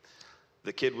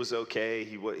the kid was okay.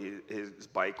 His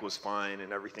bike was fine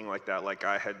and everything like that. Like,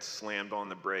 I had slammed on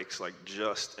the brakes, like,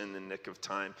 just in the nick of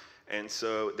time. And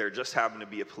so there just happened to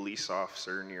be a police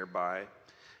officer nearby.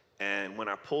 And when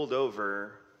I pulled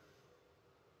over,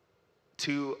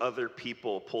 2 other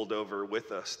people pulled over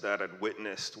with us that had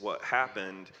witnessed what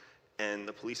happened. And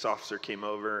the police officer came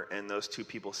over, and those 2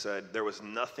 people said there was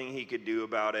nothing he could do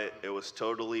about it. It was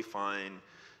totally fine.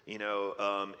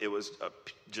 It was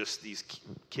just these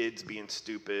kids being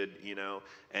stupid,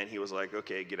 and he was like,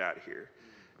 okay, get out of here.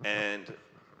 And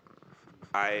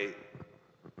I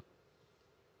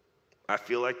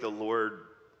feel like the Lord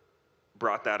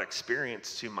brought that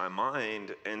experience to my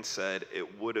mind and said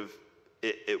it would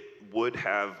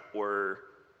have, or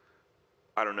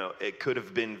I don't know, it could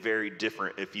have been very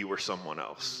different if you were someone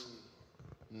else.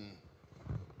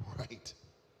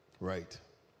 Right.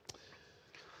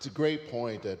 It's a great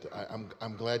point that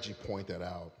I'm glad you point that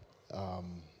out.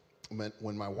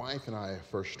 When my wife and I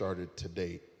first started to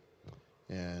date,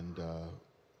 and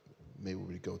maybe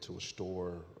we'd go to a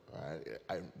store,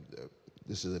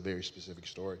 this is a very specific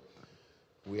story.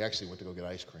 We actually went to go get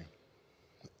ice cream.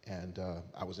 And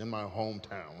I was in my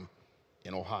hometown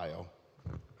in Ohio.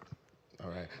 All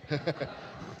right. A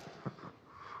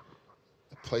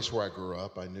place where I grew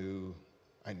up. I knew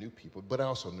people, but I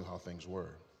also knew how things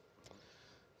were.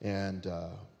 And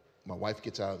my wife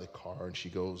gets out of the car, and she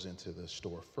goes into the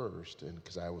store first, and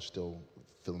because I was still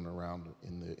fiddling around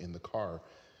in the car.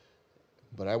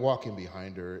 But I walk in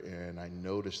behind her, and I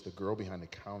notice the girl behind the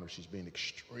counter. She's being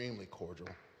extremely cordial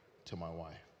to my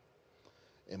wife.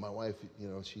 And my wife,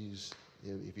 she's,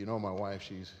 if you know my wife,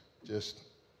 she's just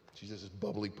She's just this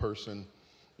bubbly person,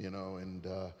 and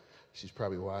she's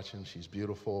probably watching. She's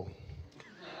beautiful.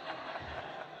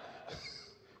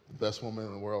 Best woman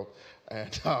in the world.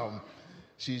 And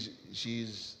she's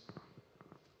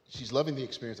loving the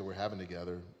experience that we're having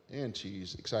together, and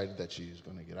she's excited that she's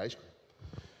going to get ice cream.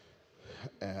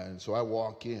 And so I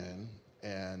walk in,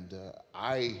 and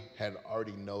I had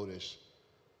already noticed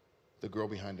the girl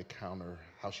behind the counter,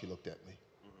 how she looked at me.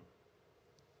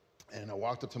 And I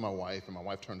walked up to my wife, and my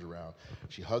wife turns around.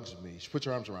 She hugs me. She puts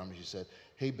her arms around me. She said,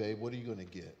 "Hey, babe, what are you going to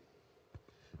get?"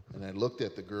 And I looked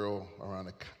at the girl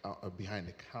behind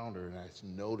the counter, and I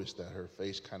noticed that her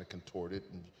face kind of contorted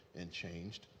and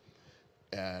changed.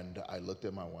 And I looked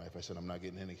at my wife. I said, "I'm not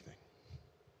getting anything."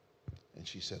 And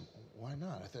she said, "Why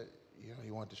not?" I thought,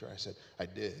 you want to try. I said, "I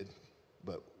did,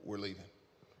 but we're leaving."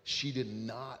 She did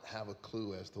not have a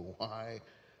clue as to why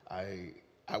I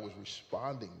was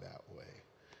responding that way.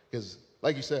 Because,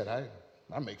 like you said,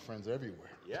 I make friends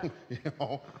everywhere. Yeah.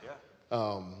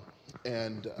 Yeah.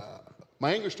 And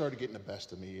my anger started getting the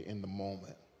best of me in the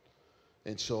moment.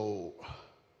 And so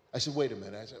I said, "Wait a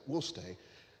minute." I said, "We'll stay."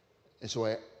 And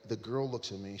so the girl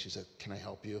looks at me and she said, "Can I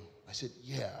help you?" I said,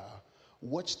 "Yeah.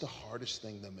 What's the hardest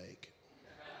thing to make?"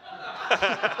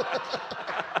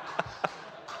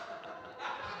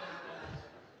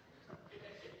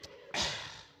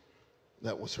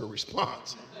 That was her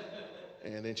response.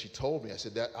 And then she told me, I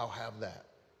said, "I'll have that."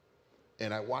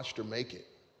 And I watched her make it.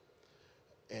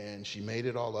 And she made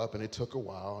it all up, and it took a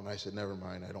while. And I said, "Never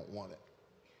mind, I don't want it."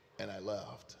 And I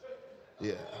left.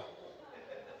 Yeah.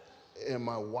 And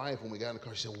my wife, when we got in the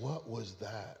car, she said, "What was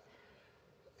that?"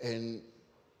 And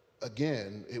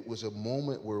again, it was a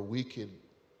moment where we could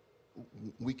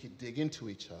dig into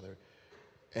each other,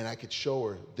 and I could show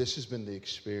her, this has been the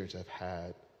experience I've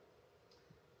had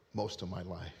most of my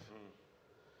life.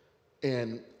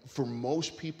 And for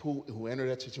most people who enter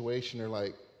that situation, they're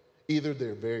like, either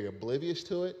they're very oblivious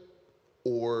to it,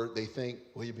 or they think,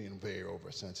 well, you're being very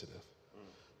oversensitive.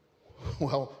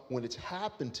 Well, when it's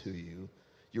happened to you,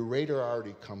 your radar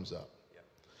already comes up. Yep.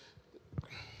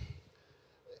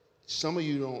 Some of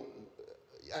you don't,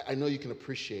 I know you can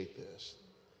appreciate this.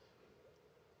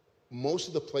 Most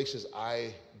of the places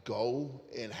I go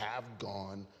and have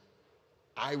gone,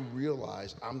 I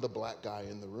realize I'm the black guy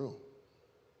in the room.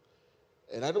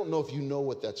 And I don't know if you know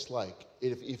what that's like.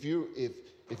 If you're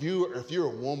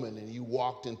a woman and you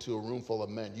walked into a room full of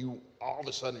men, you all of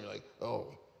a sudden you're like,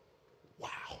 "Oh,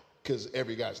 wow," because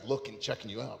every guy's looking, checking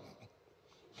you out.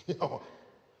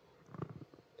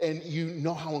 And you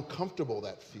know how uncomfortable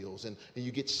that feels, and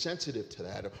you get sensitive to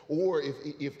that. Or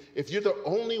if you're the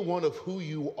only one of who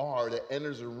you are that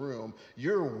enters a room,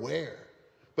 you're aware.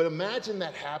 But imagine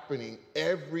that happening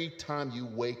every time you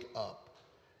wake up.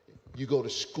 You go to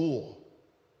school.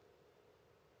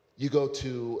 You go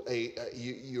to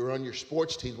you're on your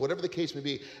sports teams, whatever the case may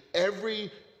be.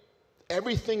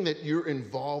 Everything that you're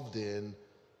involved in,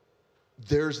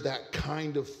 there's that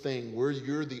kind of thing where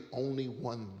you're the only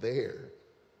one there.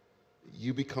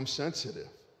 You become sensitive,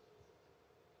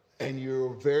 and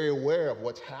you're very aware of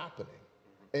what's happening.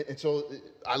 And so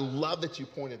I love that you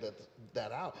pointed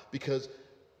that out, because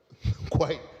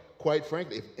quite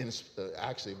frankly,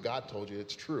 actually, if God told you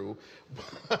it's true,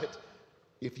 but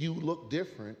if you look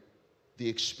different, the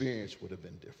experience would have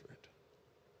been different.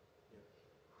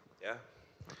 Yeah,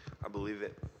 I believe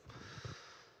it.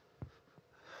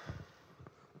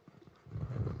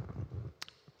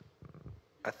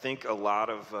 I think a lot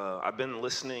of, I've been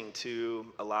listening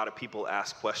to a lot of people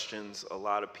ask questions, a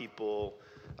lot of people,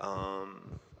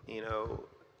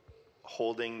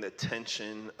 holding the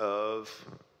tension of,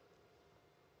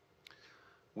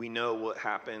 we know what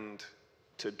happened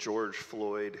to George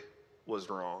Floyd was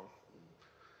wrong.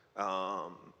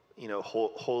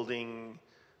 Holding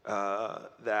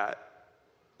that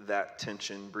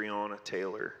tension, Breonna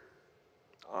Taylor,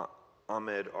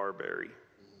 Ahmaud Arbery.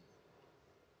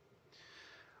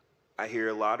 I hear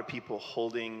a lot of people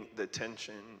holding the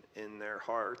tension in their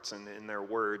hearts and in their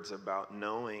words about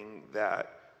knowing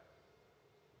that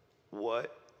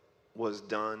what was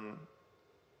done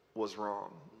was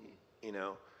wrong,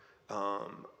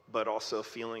 but also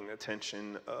feeling the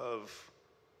tension of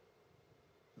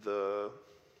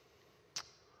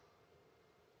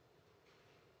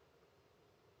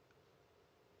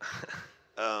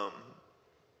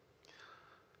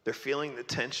they're feeling the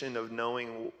tension of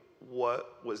knowing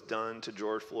what was done to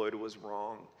George Floyd was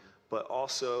wrong, but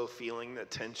also feeling the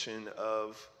tension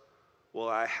of, well,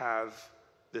 I have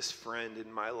this friend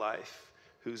in my life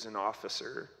who's an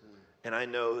officer, and I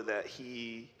know that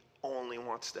he only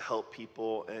wants to help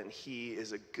people, and he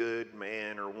is a good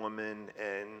man or woman,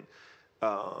 and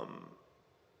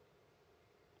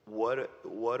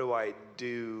what do I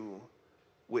do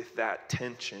with that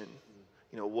tension?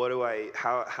 You know,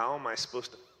 how am I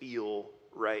supposed to feel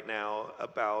right now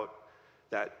about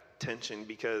that tension?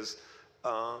 Because,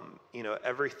 you know,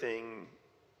 everything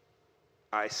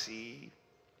I see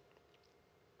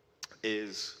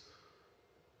is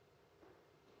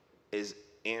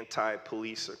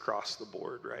anti-police across the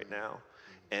board right now.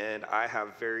 And I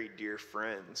have very dear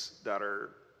friends that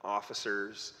are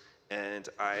officers, and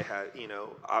I had, you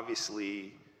know,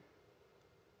 obviously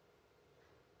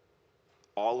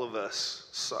all of us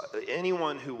saw,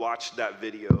 anyone who watched that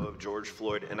video of George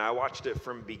Floyd, and I watched it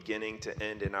from beginning to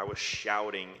end, and I was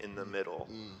shouting in the middle.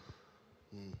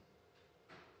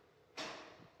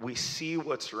 We see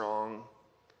what's wrong,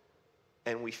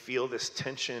 and we feel this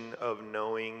tension of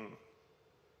knowing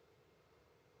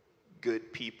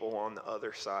good people on the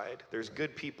other side. There's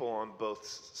good people on both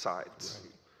sides.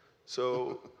 Right.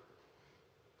 So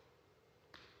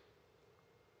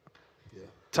Yeah.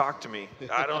 talk to me.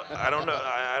 I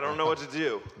don't know what to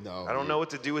do. No, I don't know what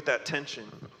to do with that tension.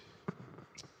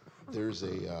 There's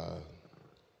a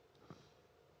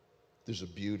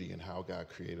beauty in how God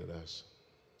created us.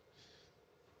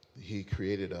 He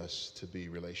created us to be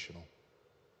relational.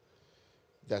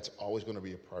 That's always going to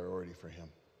be a priority for him.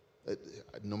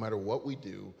 No matter what we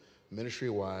do,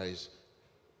 ministry-wise,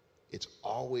 it's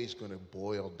always going to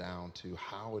boil down to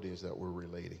how it is that we're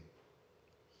relating.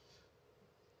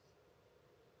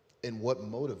 And what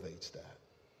motivates that.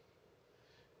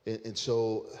 And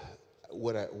so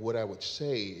what I would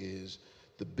say is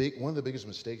one of the biggest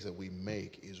mistakes that we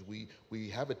make is we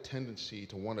have a tendency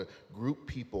to want to group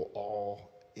people all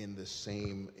in the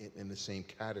same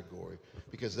category,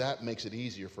 because that makes it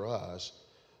easier for us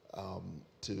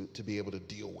to be able to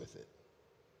deal with it.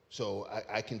 So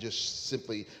I can just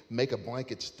simply make a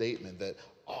blanket statement that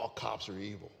all cops are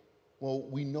evil. Well,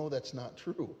 we know that's not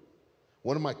true.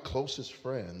 One of my closest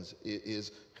friends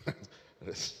is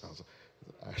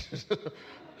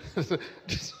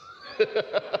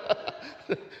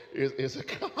is a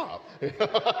cop.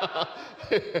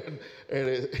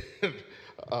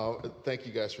 Thank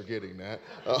you guys for getting that.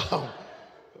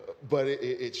 But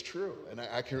it's true, and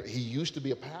he used to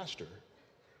be a pastor,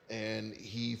 and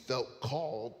he felt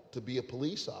called to be a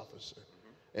police officer,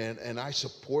 and I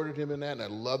supported him in that, and I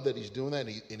love that he's doing that,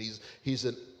 and he's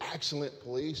an excellent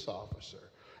police officer.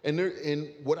 And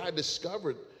what I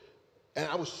discovered, and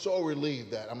I was so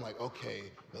relieved that I'm like, okay,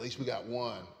 at least we got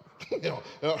one,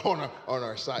 on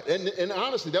our side. And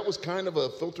honestly, that was kind of a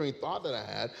filtering thought that I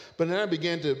had. But then I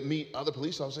began to meet other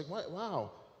police officers. Like,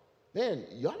 wow. Man,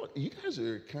 you guys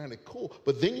are kind of cool.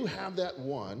 But then you have that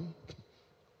one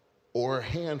or a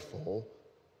handful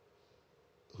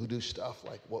who do stuff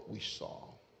like what we saw.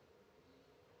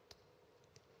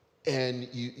 And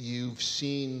you've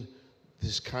seen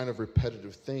this kind of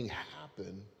repetitive thing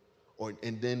happen,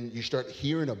 and then you start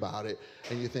hearing about it,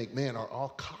 and you think, man, are all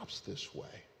cops this way?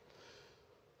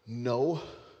 No.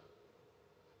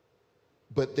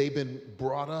 But they've been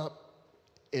brought up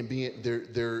and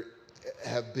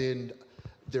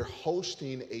they're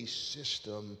hosting a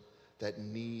system that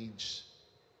needs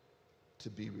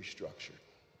to be restructured.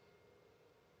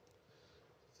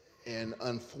 And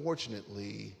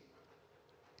unfortunately,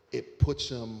 it puts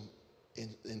them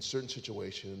in certain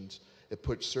situations, it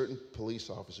puts certain police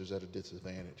officers at a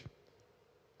disadvantage.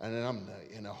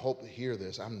 And I hope to hear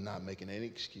this, I'm not making any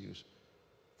excuse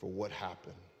for what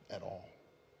happened at all.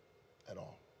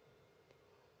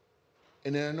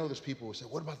 And then I know there's people who say,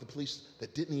 what about the police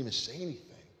that didn't even say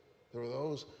anything? There were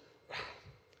those.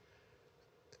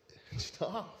 It's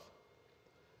tough.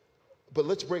 But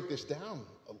let's break this down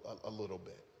a little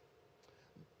bit.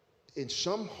 In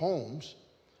some homes,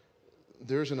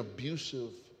 there's an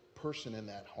abusive person in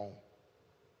that home.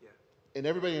 Yeah. And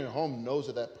everybody in the home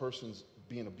knows that person's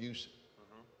being abusive.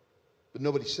 Mm-hmm. But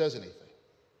nobody says anything.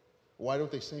 Why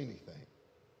don't they say anything?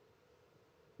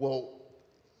 Well,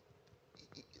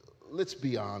 let's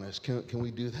be honest. Can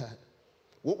we do that?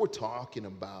 What we're talking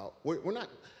about, we're not.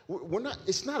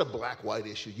 It's not a black-white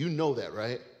issue. You know that,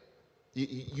 right?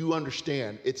 You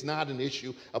understand. It's not an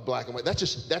issue of black and white. That's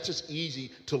just easy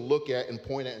to look at and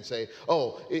point at and say,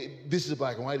 oh, this is a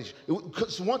black and white issue.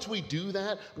 Because once we do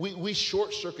that, we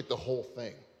short-circuit the whole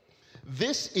thing.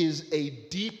 This is a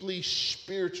deeply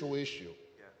spiritual issue.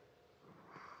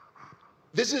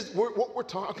 What we're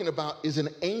talking about is an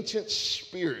ancient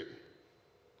spirit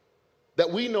that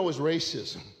we know is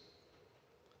racism,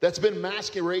 that's been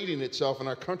masquerading itself in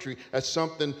our country as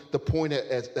something to point at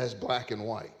as black and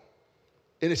white.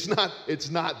 And it's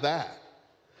not that.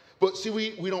 But see,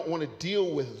 we don't want to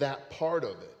deal with that part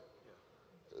of it.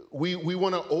 we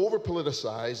want to over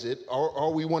politicize it,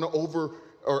 or we want to over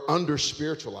or under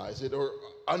spiritualize it, or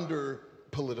under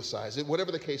politicize it,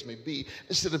 whatever the case may be,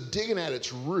 instead of digging at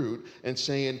its root and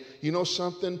saying, you know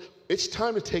something, it's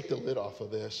time to take the lid off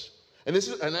of this. And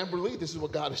I believe this is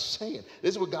what God is saying.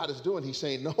 This is what God is doing. He's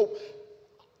saying, no,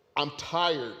 I'm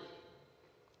tired.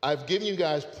 I've given you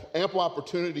guys ample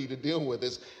opportunity to deal with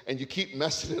this, and you keep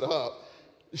messing it up.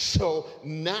 So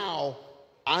now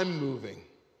I'm moving.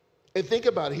 And think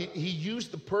about it. He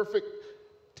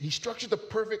structured the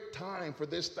perfect time for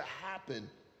this to happen,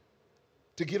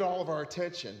 to get all of our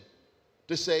attention,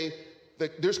 to say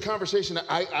that there's conversation that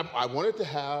I wanted to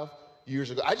have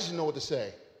years ago. I just didn't know what to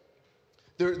say.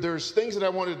 There's things that I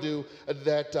wanted to do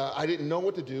that I didn't know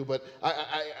what to do, but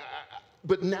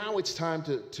but now it's time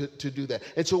to do that.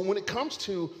 And so when it comes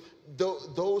to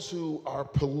those who are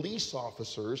police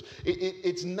officers,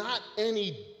 it's not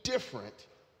any different.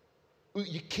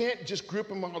 You can't just group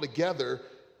them all together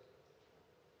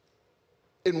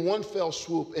in one fell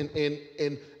swoop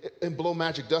and blow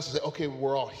magic dust and say, okay,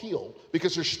 we're all healed.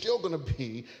 Because there's still going to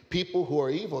be people who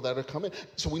are evil that are coming.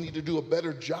 So we need to do a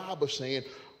better job of saying,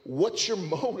 what's your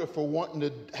motive for wanting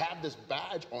to have this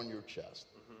badge on your chest?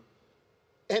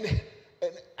 Mm-hmm.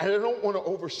 And I don't want to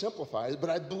oversimplify it, but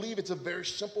I believe it's a very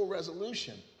simple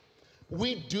resolution.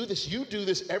 We do this. You do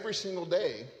this every single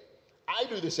day. I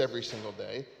do this every single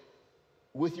day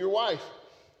with your wife.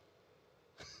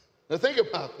 Now think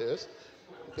about this.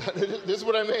 This is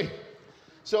what I mean.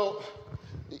 So,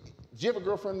 did you have a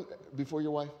girlfriend before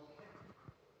your wife?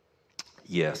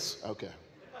 Yes. Okay.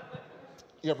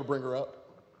 You ever bring her up?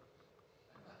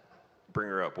 Bring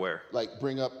her up where? Like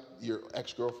bring up your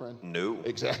ex-girlfriend? No.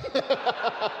 Exactly.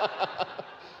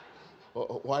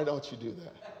 Well, why don't you do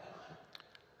that?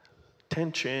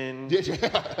 Tension.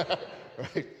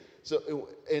 Right. So,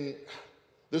 and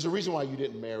there's a reason why you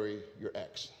didn't marry your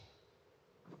ex.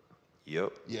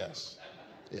 Yep. Yes.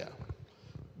 Yeah.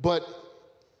 But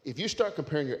if you start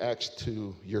comparing your ex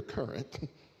to your current,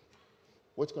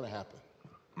 what's going to happen?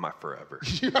 My forever.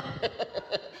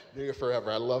 Your forever.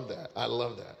 I love that. I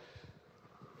love that.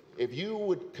 If you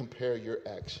would compare your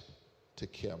ex to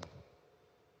Kim,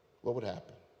 what would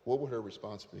happen? What would her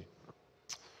response be?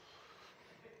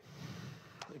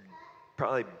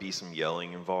 Probably be some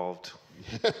yelling involved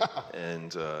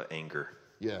and anger.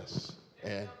 Yes.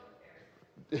 And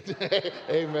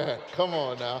amen. Come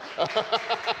on now.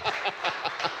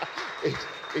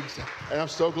 And I'm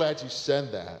so glad you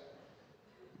said that,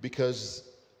 because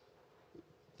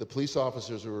the police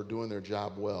officers who are doing their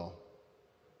job well,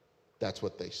 that's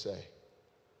what they say.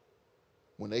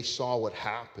 When they saw what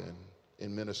happened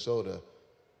in Minnesota,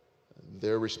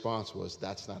 their response was,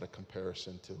 that's not a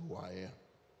comparison to who I am.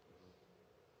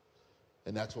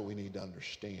 And that's what we need to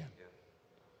understand. Yeah.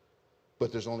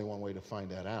 But there't only one way to find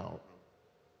that out,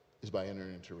 is by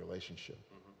entering into a relationship.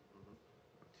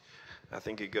 I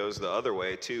think it goes the other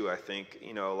way too. I think,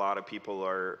 a lot of people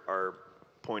are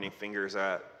pointing fingers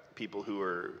at people who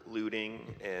are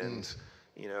looting and,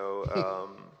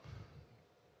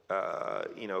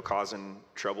 causing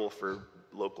trouble for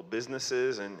local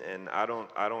businesses. And I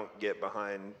don't get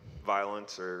behind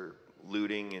violence or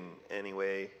looting in any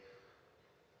way,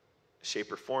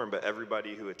 shape or form, but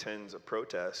everybody who attends a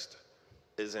protest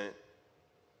isn't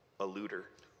a looter.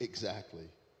 Exactly.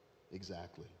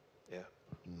 Yeah.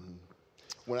 Mm-hmm.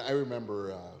 When I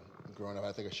remember growing up,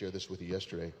 I think I shared this with you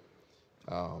yesterday.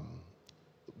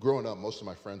 Growing up, most of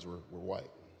my friends were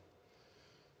white.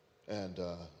 And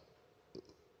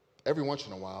every once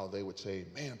in a while, they would say,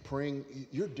 man, Pring,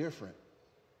 you're different.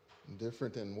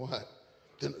 Different than what?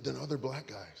 Than other black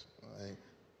guys. Right?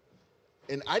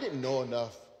 And I didn't know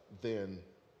enough then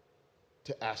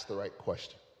to ask the right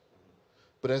question.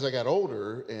 But as I got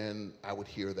older and I would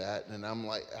hear that, and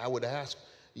I would ask,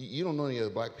 you don't know any other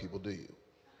black people, do you?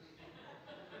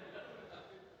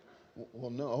 Well,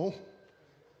 no.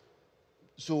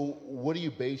 So what are you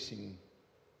basing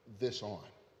this on?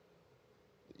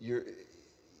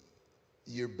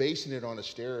 You're basing it on a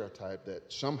stereotype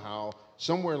that somehow,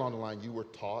 somewhere along the line, you were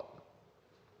taught,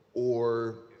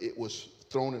 or it was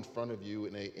thrown in front of you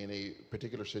in a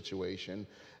particular situation,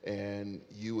 and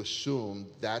you assumed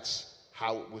that's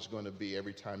how it was going to be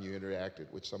every time you interacted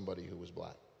with somebody who was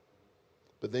black.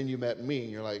 But then you met me,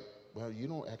 and you're like, well, you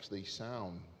don't actually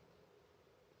sound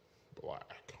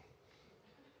black.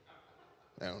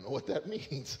 I don't know what that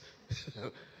means.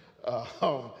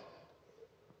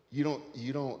 You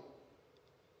don't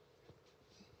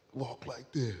walk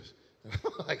like this.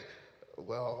 Like,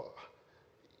 well,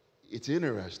 it's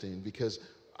interesting because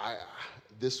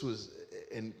this was,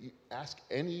 and you ask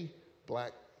any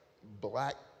black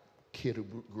kid who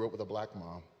grew up with a black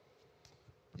mom,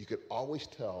 you could always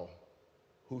tell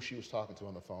who she was talking to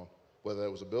on the phone, whether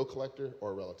it was a bill collector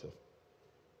or a relative.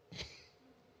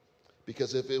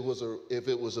 Because if it was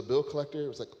a bill collector, it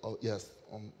was like, oh yes,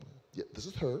 yeah, this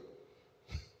is her.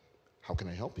 How can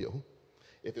I help you?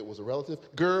 If it was a relative,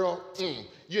 girl,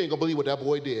 you ain't gonna believe what that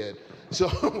boy did.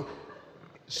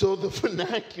 So the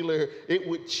vernacular, it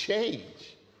would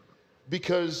change,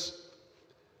 because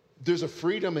there's a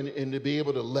freedom in to be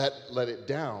able to let it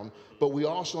down, but we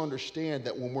also understand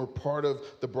that when we're part of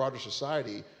the broader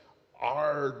society,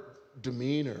 our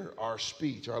demeanor, our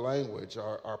speech, our language,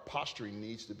 our posturing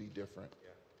needs to be different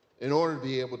in order to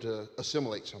be able to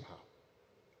assimilate somehow,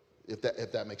 if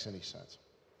that makes any sense.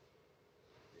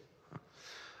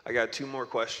 I got 2 more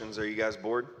questions. Are you guys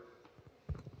bored?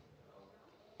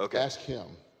 Okay. Ask him,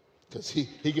 because he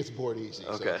gets bored easy.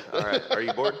 Okay, So. all right. Are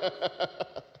you bored?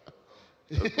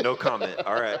 No comment.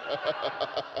 All right.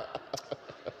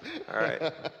 All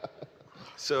right.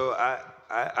 So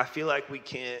I feel like we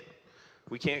can't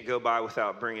go by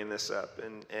without bringing this up,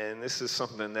 and this is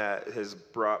something that has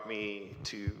brought me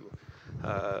to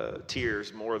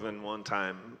tears more than one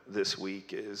time this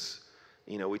week. Is,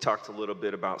 you know, we talked a little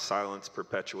bit about silence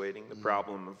perpetuating the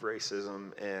problem of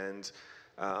racism, and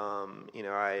you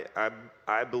know,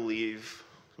 I believe,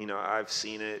 you know, I've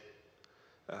seen it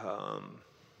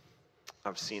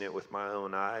with my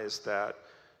own eyes, that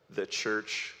the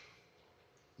church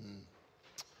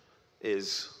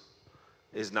is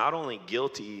not only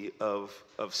guilty of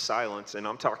silence, and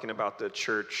I'm talking about the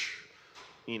church,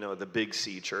 you know, the Big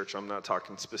C church. I'm not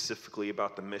talking specifically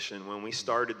about the mission. When we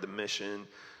started the mission,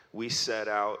 we set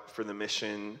out for the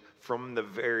mission from the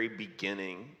very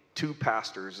beginning, 2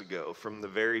 pastors ago, from the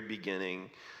very beginning,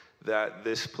 that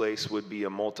this place would be a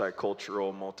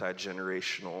multicultural,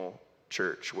 multi-generational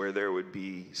church where there would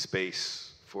be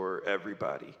space for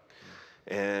everybody.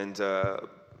 And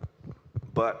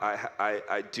but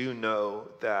I do know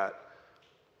that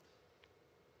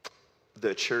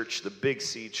the church, the Big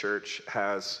C church,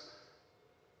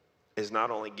 is not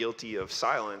only guilty of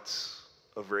silence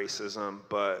of racism,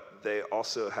 but they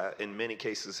also in many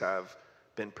cases have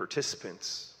been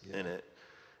participants in it.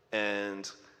 And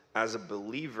as a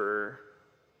believer,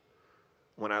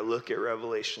 when I look at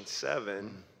Revelation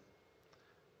 7,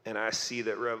 and I see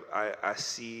that I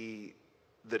see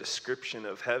the description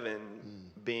of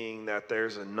heaven being that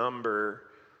there's a number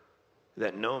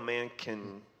that no man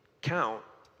can count,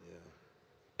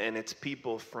 and it's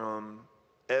people from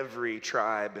every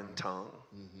tribe and tongue.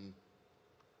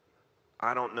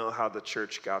 I don't know how the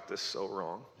church got this so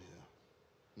wrong.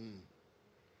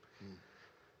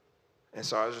 And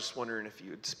so I was just wondering if you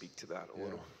would speak to that a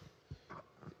little.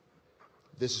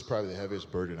 This is probably the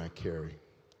heaviest burden I carry,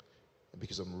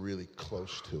 because I'm really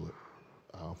close to it,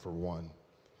 for one.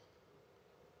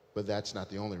 But that's not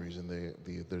the only reason.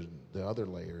 The other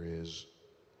layer is,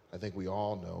 I think we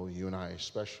all know, you and I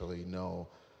especially know,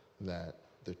 that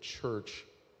the church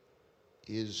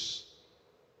is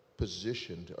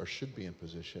positioned, or should be in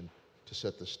position, to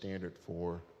set the standard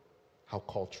for how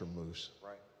culture moves.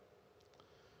 Right.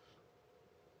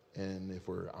 And if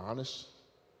we're honest,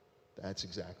 that's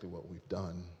exactly what we've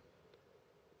done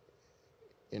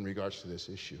in regards to this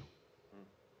issue.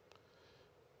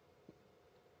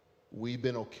 We've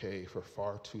been okay for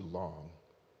far too long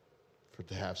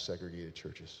to have segregated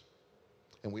churches.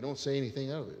 And we don't say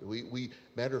anything of it. We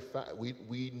matter of fact,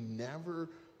 we never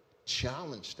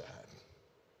challenged that.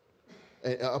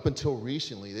 And up until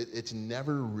recently, it's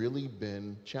never really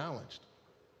been challenged.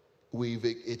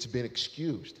 It's been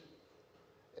excused.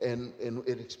 And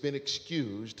it's been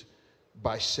excused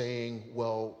by saying,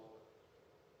 well,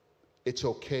 it's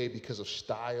okay because of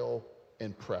style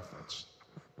and preference.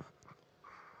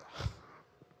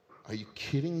 Are you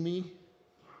kidding me?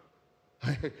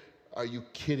 Are you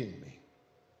kidding me?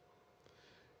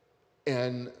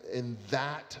 And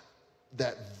that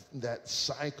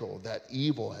cycle, that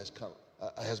evil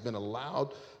has been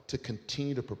allowed to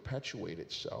continue to perpetuate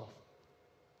itself.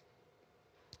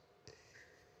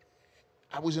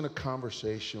 I was in a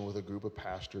conversation with a group of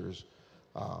pastors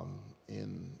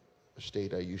in a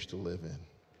state I used to live in.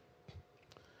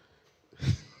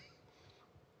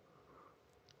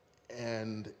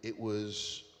 And it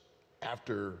was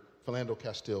after Philando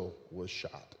Castile was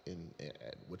shot,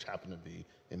 which happened to be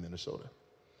in Minnesota.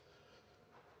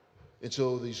 And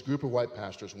so these group of white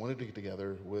pastors wanted to get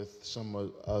together with some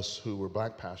of us who were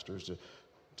black pastors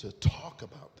to talk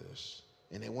about this.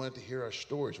 And they wanted to hear our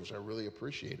stories, which I really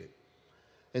appreciated.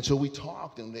 And so we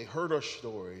talked, and they heard our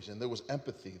stories, and there was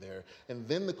empathy there. And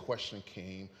then the question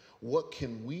came, what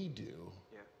can we do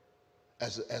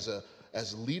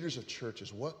as leaders of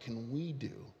churches? What can we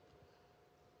do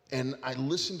And I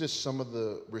listened to some of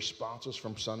the responses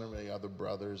from some of the other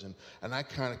brothers, and I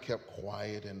kind of kept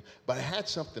quiet. But I had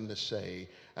something to say.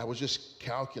 I was just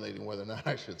calculating whether or not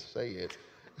I should say it.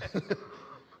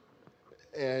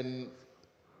 And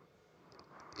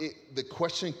the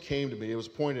question came to me, it was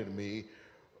pointed at me,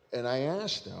 and I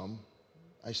asked them,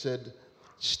 I said,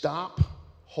 stop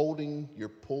holding your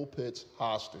pulpits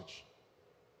hostage.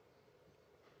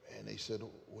 And they said,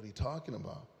 what are you talking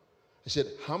about? I said,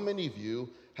 how many of you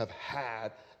have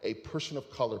had a person of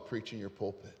color preach in your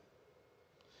pulpit?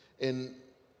 And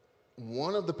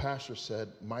one of the pastors said,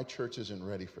 my church isn't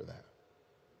ready for that.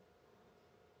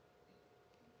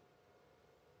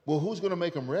 Well, who's going to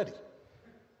make them ready?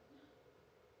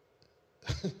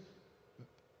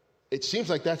 It seems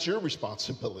like that's your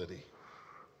responsibility.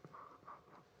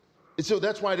 And so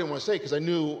that's why I didn't want to say it, because I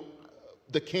knew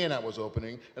the can I was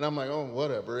opening, and I'm like, oh,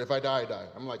 whatever. If I die, I die.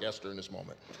 I'm like Esther in this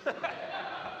moment.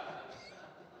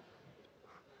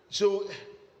 So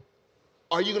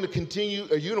are you going to continue,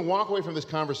 are you going to walk away from this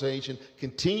conversation,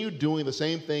 continue doing the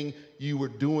same thing you were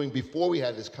doing before we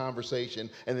had this conversation,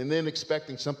 and then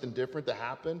expecting something different to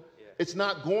happen? Yeah. It's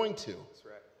not going to. That's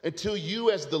right. Until you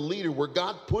as the leader, where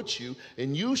God puts you,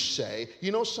 and you say,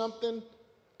 you know something?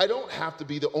 I don't have to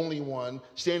be the only one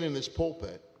standing in this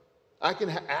pulpit. I can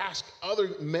ask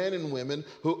other men and women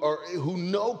who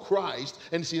know Christ,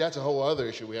 and see, that's a whole other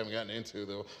issue we haven't gotten into,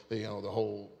 the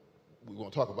whole, we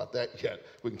won't talk about that yet.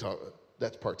 We can talk,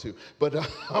 that's part 2. But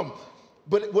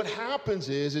what happens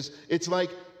is it's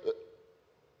like,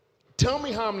 tell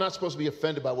me how I'm not supposed to be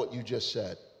offended by what you just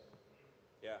said.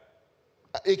 Yeah.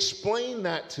 Explain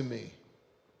that to me.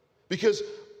 Because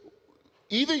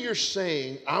either you're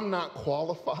saying I'm not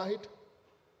qualified,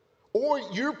 or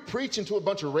you're preaching to a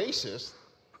bunch of racists,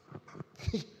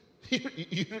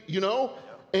 you know?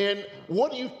 And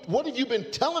what have you been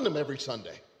telling them every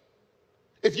Sunday?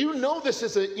 If you know this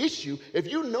is an issue, if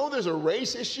you know there's a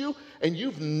race issue, and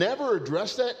you've never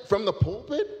addressed that from the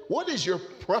pulpit, what is your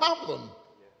problem?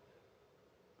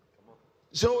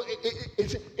 So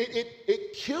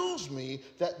it kills me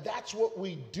that that's what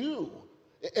we do.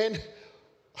 And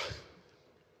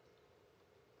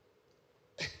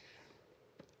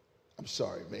I'm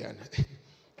sorry, man.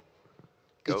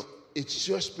 Go. It's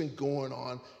just been going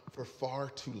on for far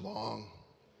too long.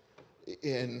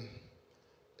 And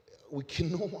we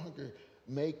can no longer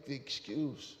make the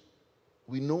excuse.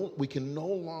 We can no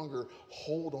longer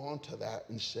hold on to that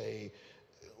and say,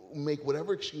 make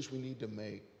whatever excuse we need to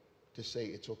make to say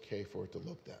it's okay for it to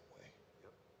look that way.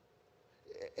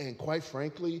 Yep. And quite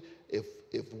frankly,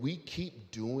 if we keep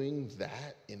doing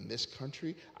that in this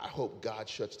country, I hope God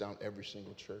shuts down every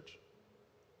single church.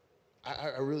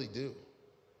 I really do,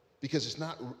 because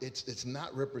it's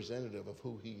not representative of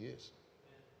who he is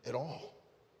at all.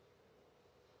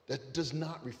 That does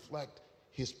not reflect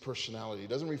his personality. It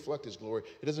doesn't reflect his glory.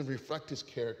 It doesn't reflect his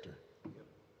character.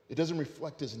 It doesn't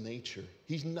reflect his nature.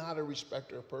 He's not a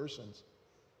respecter of persons.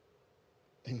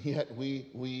 And yet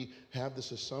we have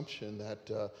this assumption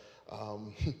that,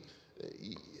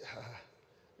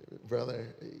 brother,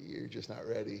 you're just not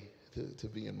ready to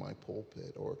be in my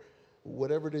pulpit, or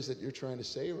whatever it is that you're trying to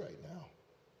say right now.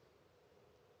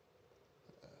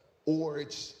 Or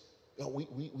it's,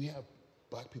 we have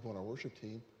black people on our worship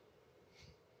team.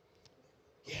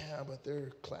 Yeah, but they're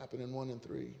clapping in 1 and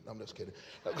 3. No, I'm just kidding.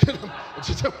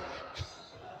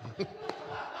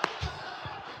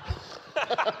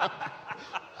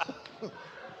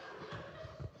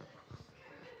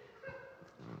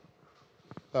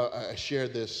 I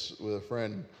shared this with a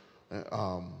friend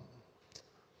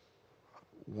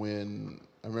when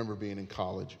I remember being in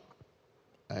college,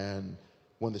 and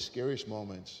one of the scariest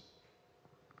moments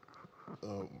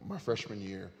my freshman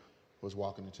year was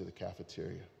walking into the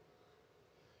cafeteria.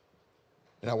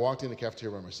 And I walked in the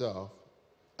cafeteria by myself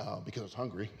because I was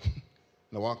hungry.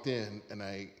 And I walked in, and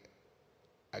I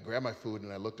grabbed my food,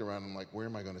 and I looked around, and I'm like, where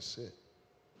am I going to sit?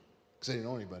 Because I didn't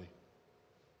know anybody.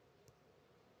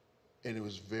 And it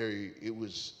was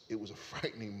a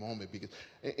frightening moment, because,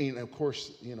 and of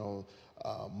course, you know,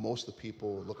 most of the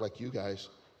people look like you guys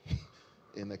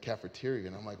in the cafeteria,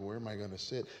 and I'm like, where am I going to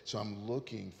sit? So I'm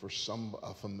looking for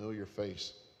a familiar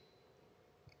face.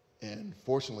 And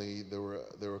fortunately, there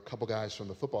were a couple guys from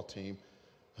the football team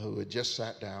who had just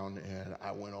sat down, and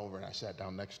I went over and I sat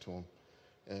down next to them,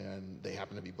 and they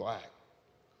happened to be black.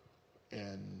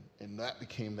 And that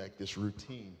became like this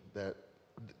routine that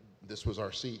this was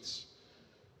our seats.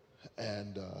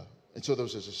 And so there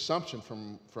was this assumption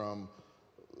from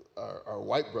our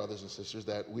white brothers and sisters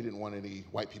that we didn't want any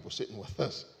white people sitting with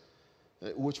us,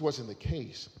 which wasn't the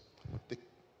case.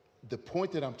 The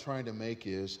point that I'm trying to make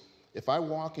is, if I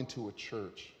walk into a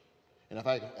church and if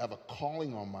I have a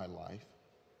calling on my life,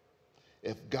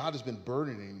 if God has been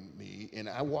burdening me and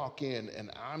I walk in and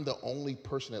I'm the only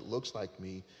person that looks like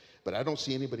me, but I don't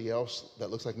see anybody else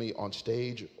that looks like me on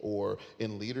stage or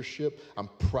in leadership, I'm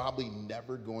probably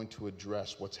never going to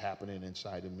address what's happening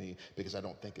inside of me because I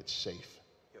don't think it's safe.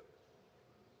 Yep.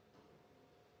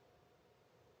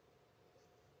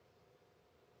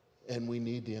 And we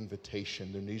need the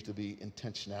invitation. There needs to be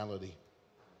intentionality.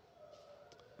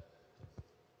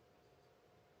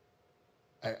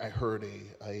 I heard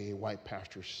a white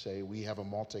pastor say, we have a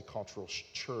multicultural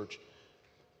church,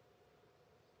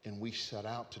 and we set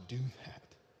out to do that,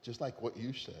 just like what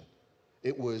you said.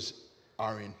 It was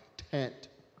our intent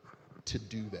to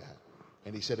do that.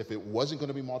 And he said if it wasn't going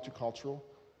to be multicultural,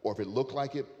 or if it looked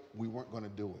like it, we weren't going to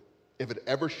do it. If it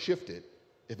ever shifted,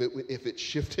 if it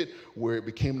shifted where it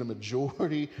became the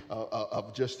majority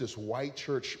of just this white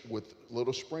church with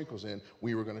little sprinkles in,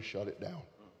 we were going to shut it down.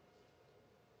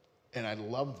 And I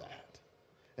love that.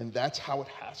 And that's how it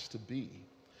has to be.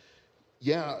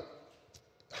 Yeah,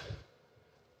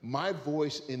 my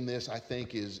voice in this, I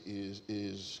think,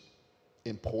 is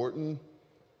important,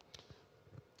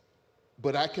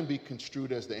 but I can be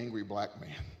construed as the angry black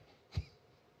man.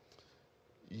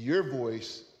 Your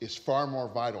voice is far more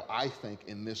vital, I think,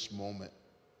 in this moment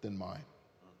than mine.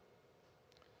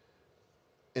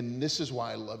 And this is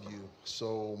why I love you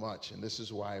so much, and this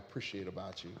is why I appreciate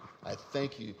about you. I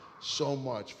thank you so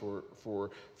much for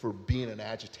being an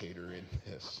agitator in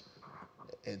this.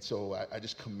 And so I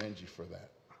just commend you for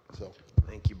that. So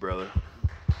Thank you, brother.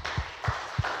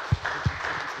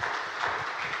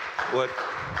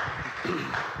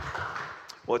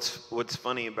 What's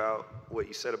funny about what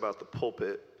you said about the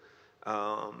pulpit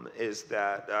is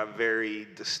that I very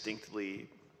distinctly,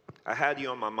 I had you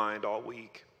on my mind all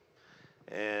week.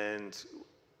 And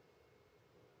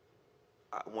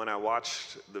when I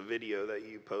watched the video that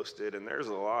you posted, and there's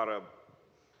a lot of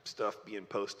stuff being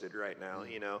posted right now,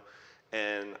 you know,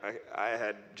 and I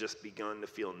had just begun to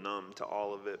feel numb to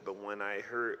all of it. But when I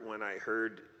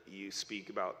heard you speak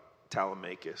about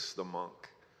Telemachus, the monk,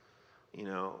 you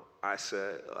know, I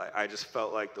just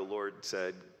felt like the Lord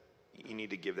said, you need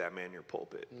to give that man your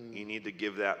pulpit. You need to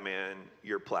give that man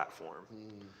your platform.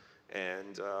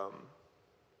 And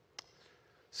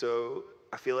so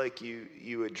I feel like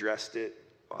you addressed it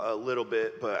a little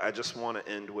bit, but I just want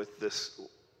to end with this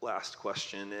last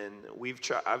question. And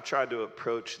I've tried to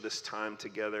approach this time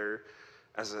together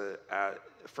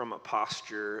from a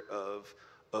posture of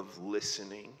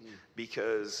listening,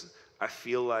 because I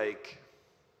feel like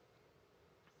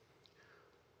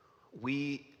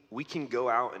we can go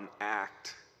out and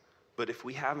act, but if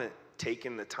we haven't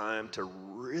taken the time to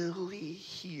really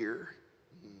hear,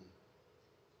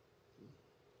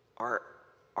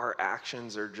 our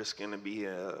actions are just going to be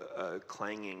a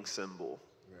clanging cymbal.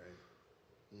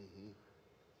 Right. Mm-hmm.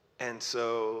 And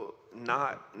so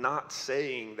not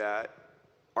saying that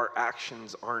our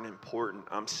actions aren't important.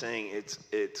 I'm saying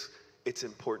it's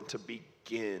important to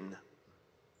begin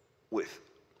with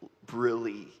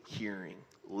really hearing,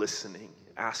 listening,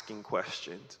 asking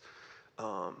questions,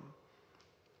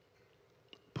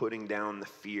 putting down the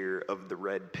fear of the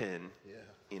red pen,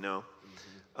 you know?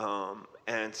 Mm-hmm.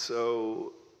 And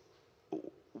so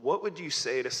what would you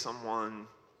say to someone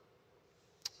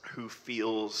who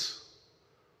feels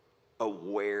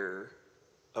aware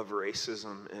of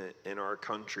racism in our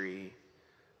country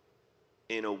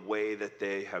in a way that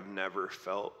they have never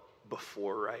felt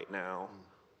before right now?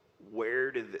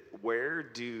 Where do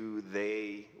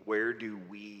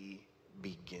we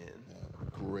begin?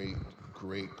 Yeah,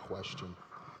 great question.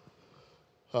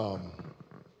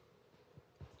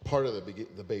 Part of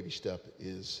the baby step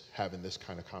is having this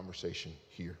kind of conversation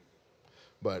here.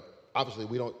 But obviously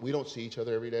we don't see each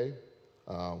other every day.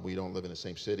 We don't live in the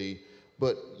same city,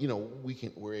 but you know,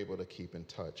 we're able to keep in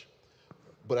touch.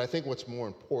 But I think what's more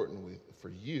important for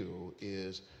you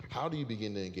is how do you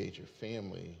begin to engage your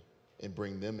family and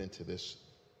bring them into this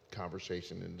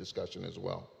conversation and discussion as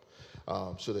well,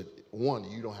 so that one,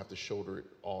 you don't have to shoulder it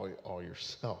all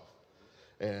yourself.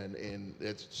 And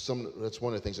that's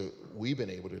one of the things that we've been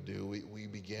able to do. We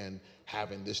began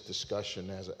having this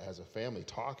discussion as a family,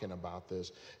 talking about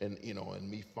this, and you know, and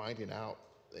me finding out,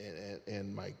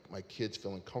 and my kids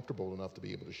feeling comfortable enough to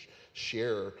be able to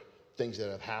share things that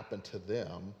have happened to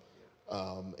them,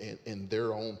 in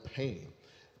their own pain.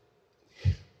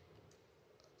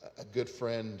 A good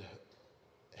friend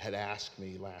had asked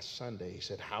me last Sunday. He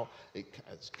said,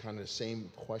 it's kind of the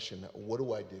same question. What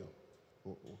do I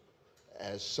do?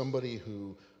 As somebody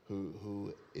who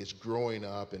is growing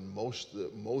up, and most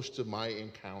of my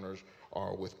encounters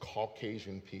are with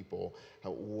Caucasian people,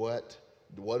 what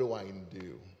what do I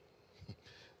do?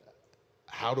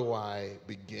 How do I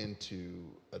begin to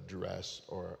address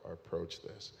or approach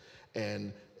this?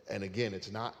 And again,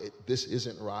 this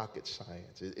isn't rocket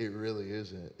science. It really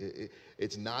isn't.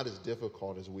 It's not as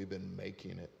difficult as we've been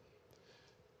making it.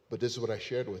 But this is what I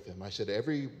shared with him. I said,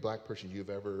 every black person you've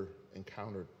ever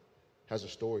encountered has a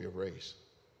story of race.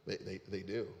 They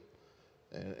do.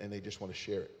 And they just want to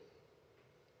share it.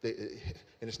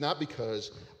 And it's not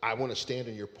because I want to stand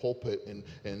in your pulpit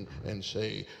and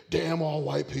say, damn all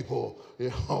white people,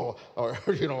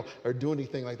 or do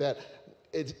anything like that.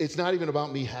 It's not even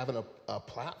about me having a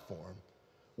platform.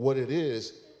 What it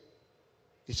is,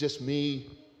 it's just me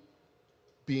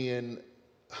being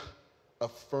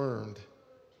affirmed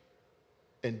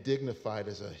and dignified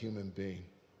as a human being.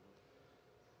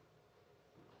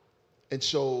 And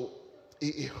so,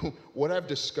 what I've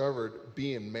discovered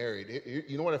being married,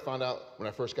 you know what I found out when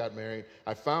I first got married?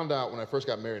 I found out when I first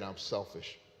got married I'm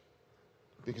selfish.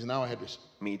 Because now I had to...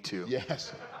 Me too.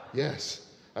 Yes.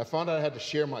 I found out I had to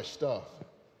share my stuff.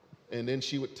 And then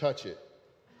she would touch it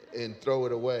and throw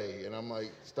it away. And I'm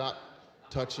like, stop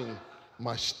touching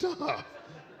my stuff.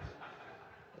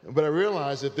 But I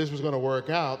realized if this was going to work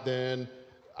out, then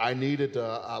I needed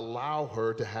to allow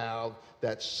her to have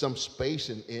some space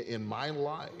in my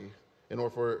life in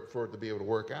order for it to be able to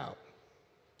work out.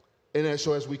 And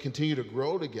so as we continue to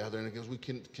grow together, and as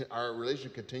our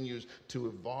relationship continues to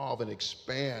evolve and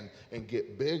expand and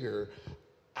get bigger,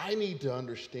 I need to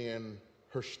understand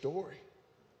her story.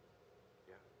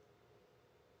 Yeah.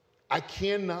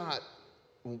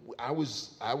 I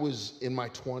was in my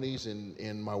 20s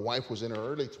and my wife was in her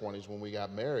early 20s when we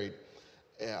got married.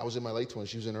 I was in my late 20s,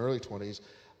 she was in her early 20s.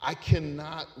 I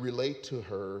cannot relate to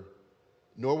her,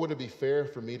 nor would it be fair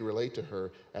for me to relate to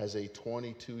her as a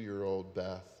 22-year-old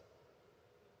Beth.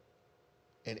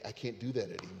 And I can't do that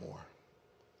anymore.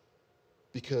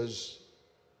 Because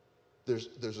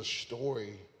there's a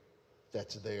story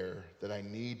that's there that I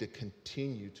need to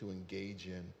continue to engage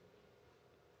in.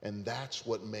 And that's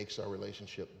what makes our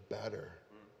relationship better.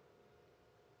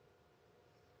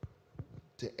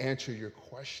 To answer your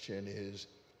question is,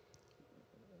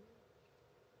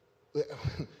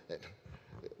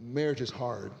 marriage is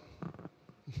hard.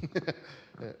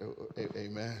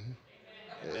 Amen.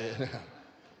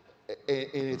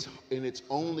 And it's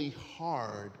only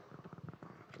hard,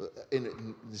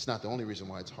 and it's not the only reason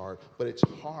why it's hard, but it's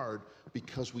hard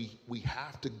because we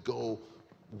have to go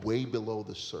way below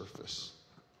the surface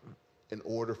in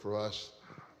order for us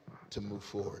to move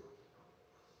forward.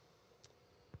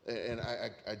 And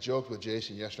I joked with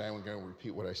Jason yesterday. I'm going to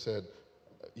repeat what I said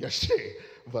yesterday.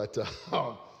 But,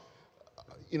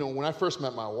 when I first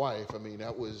met my wife, I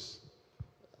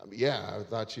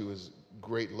thought she was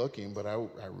great looking, but I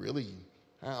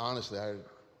honestly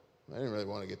didn't really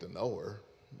want to get to know her.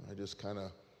 I just kind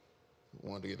of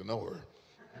wanted to get to know her.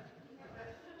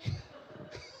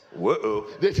 Whoa.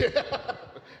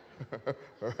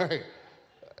 All right.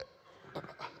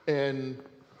 And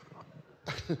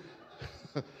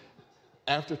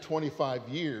after 25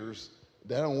 years,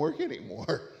 that don't work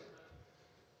anymore.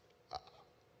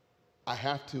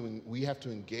 We have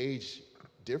to engage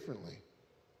differently.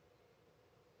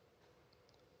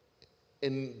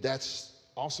 And that's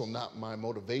also not my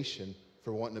motivation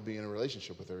for wanting to be in a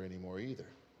relationship with her anymore either.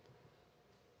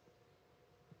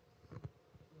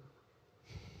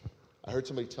 I heard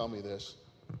somebody tell me this.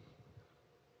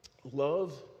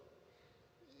 Love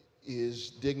is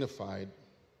dignified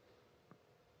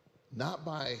not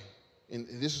by, and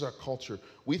this is our culture,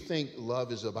 we think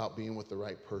love is about being with the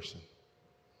right person.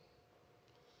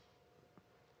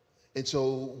 And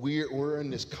so we're in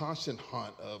this constant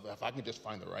hunt of if I can just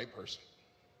find the right person.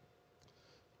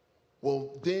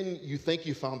 Well, then you think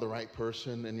you found the right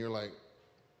person and you're like,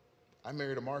 I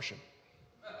married a Martian.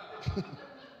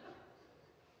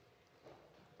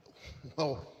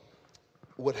 Well,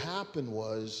 what happened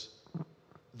was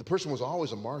the person was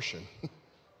always a Martian.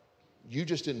 You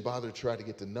just didn't bother to try to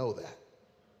get to know that.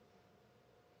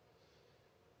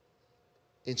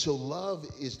 And so love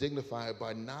is dignified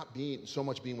by not being so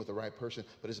much being with the right person,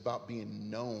 but it's about being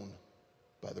known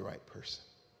by the right person.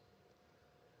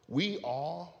 We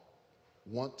all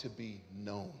want to be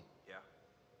known. Yeah.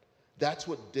 That's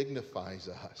what dignifies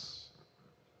us.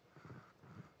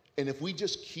 And if we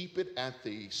just keep it at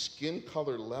the skin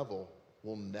color level,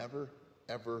 we'll never,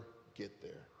 ever get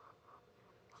there.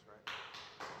 That's right.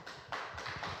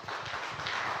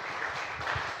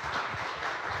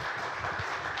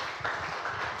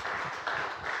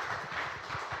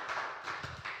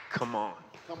 Come on.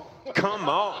 Come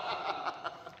on.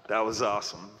 That was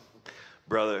awesome.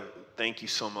 Brother, thank you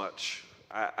so much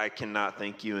I cannot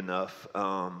thank you enough.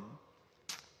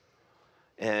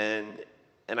 And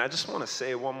I just want to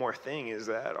say one more thing is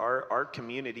that our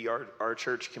community, our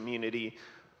church community,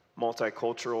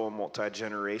 multicultural,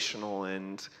 multi-generational,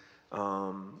 and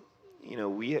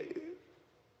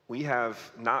we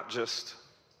have not just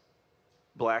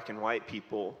black and white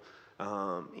people.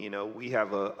 We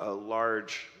have a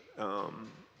large,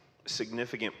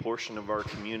 significant portion of our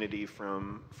community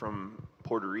from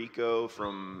Puerto Rico,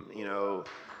 from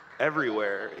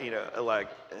everywhere. Like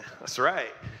that's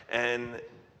right. And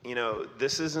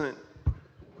this isn't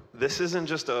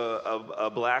just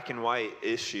a black and white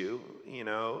issue.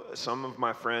 Some of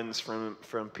my friends from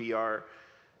PR,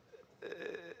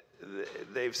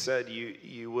 they've said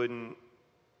you wouldn't.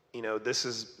 This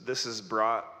has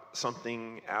brought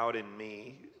something out in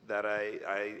me that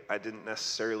I didn't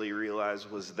necessarily realize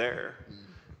was there.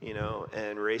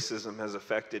 And racism has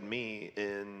affected me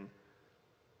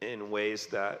in ways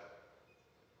that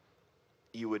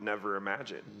you would never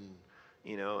imagine.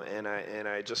 And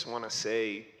I just want to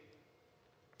say,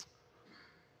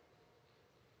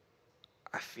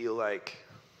 I feel like,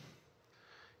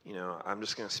 I'm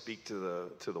just going to speak to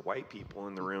the white people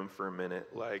in the room for a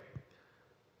minute. Like,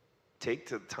 take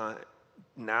the time.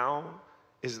 Now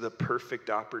is the perfect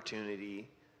opportunity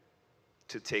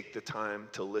to take the time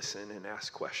to listen and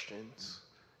ask questions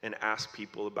and ask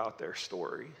people about their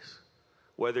stories.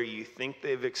 Whether you think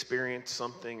they've experienced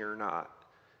something or not,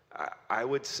 I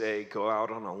would say go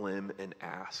out on a limb and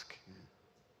ask.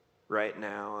 Right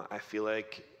now, I feel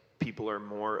like people are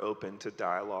more open to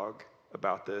dialogue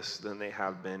about this than they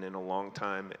have been in a long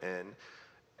time. And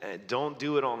don't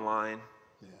do it online.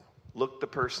 Yeah. Look the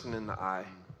person in the eye.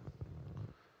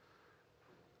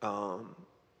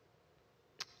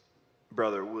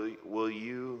 Brother, will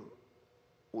you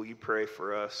pray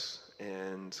for us,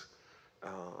 and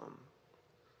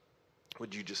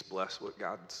would you just bless what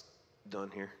God's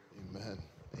done here?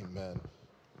 Amen.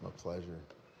 My pleasure.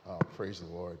 Praise the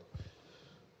Lord.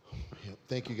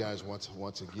 Thank you guys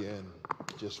once again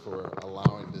just for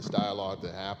allowing this dialogue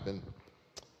to happen.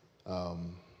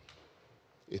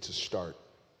 It's a start.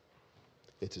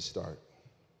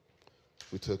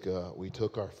 We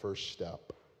took our first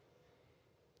step,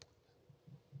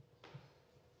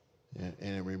 and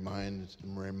it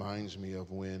reminds me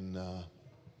of when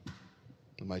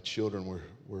my children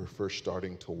were first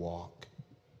starting to walk.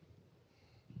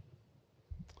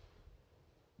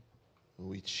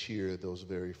 We cheer those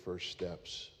very first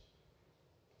steps.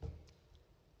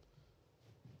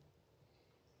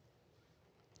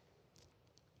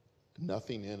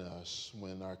 Nothing in us,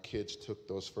 when our kids took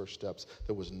those first steps,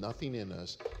 there was nothing in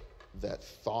us that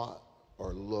thought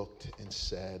or looked and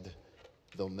said,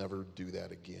 they'll never do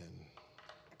that again.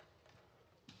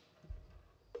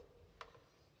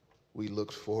 We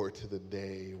looked forward to the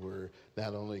day where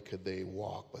not only could they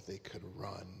walk, but they could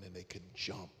run and they could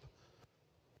jump.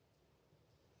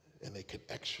 And they could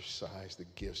exercise the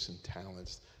gifts and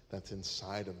talents that's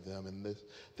inside of them. And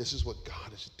this is what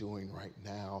God is doing right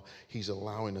now. He's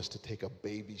allowing us to take a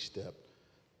baby step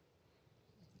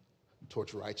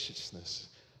towards righteousness,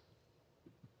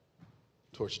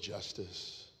 towards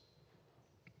justice.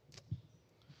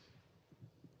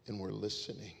 And we're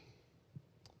listening.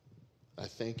 I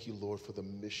thank you, Lord, for the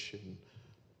Mission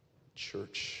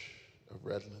Church of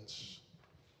Redlands,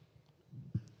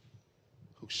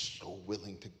 who's so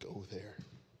willing to go there.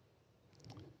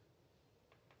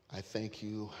 I thank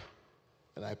you,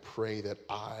 and I pray that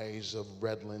eyes of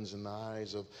Redlands and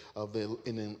eyes of the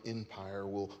Inland Empire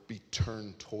will be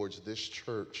turned towards this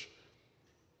church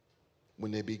when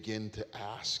they begin to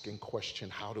ask and question,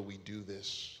 how do we do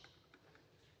this?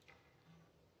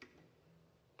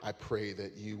 I pray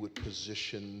that you would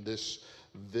position this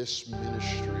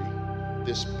ministry,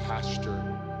 this pastor,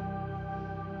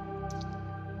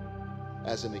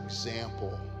 as an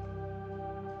example,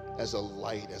 as a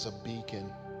light, as a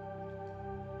beacon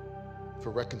for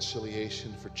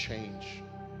reconciliation, for change,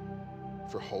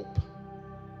 for hope.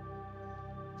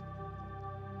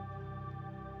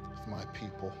 If my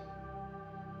people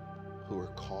who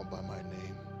are called by my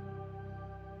name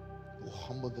will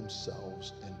humble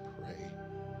themselves and pray,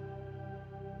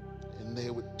 and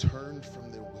they would turn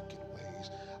from their wicked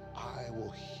ways, I will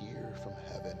hear from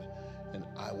heaven and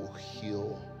I will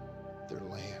heal their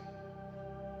land.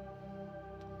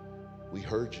 We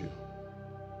heard you.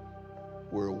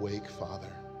 We're awake,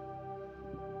 Father.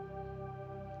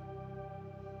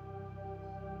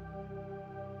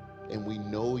 And we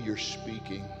know you're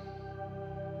speaking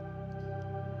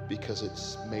because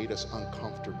it's made us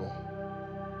uncomfortable.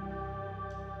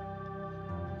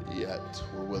 Yet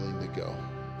we're willing to go.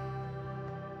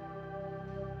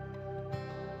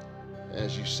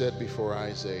 As you said before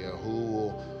Isaiah,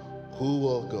 who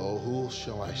will go? Who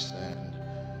shall I send?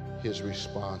 His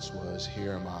response was,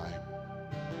 here am I.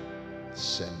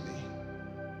 Send me.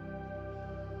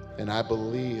 And I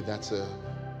believe that's a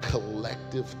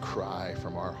collective cry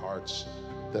from our hearts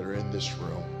that are in this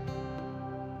room.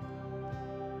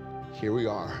 Here we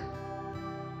are.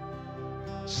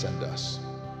 Send us.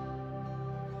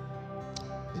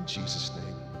 In Jesus'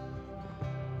 name.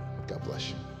 God bless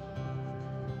you.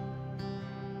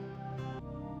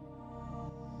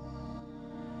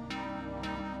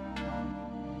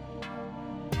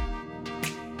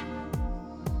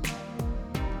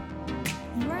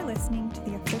 You are listening to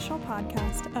the official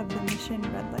podcast of The Mission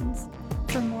Redlands.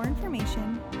 For more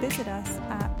information, visit us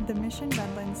at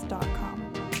themissionredlands.com.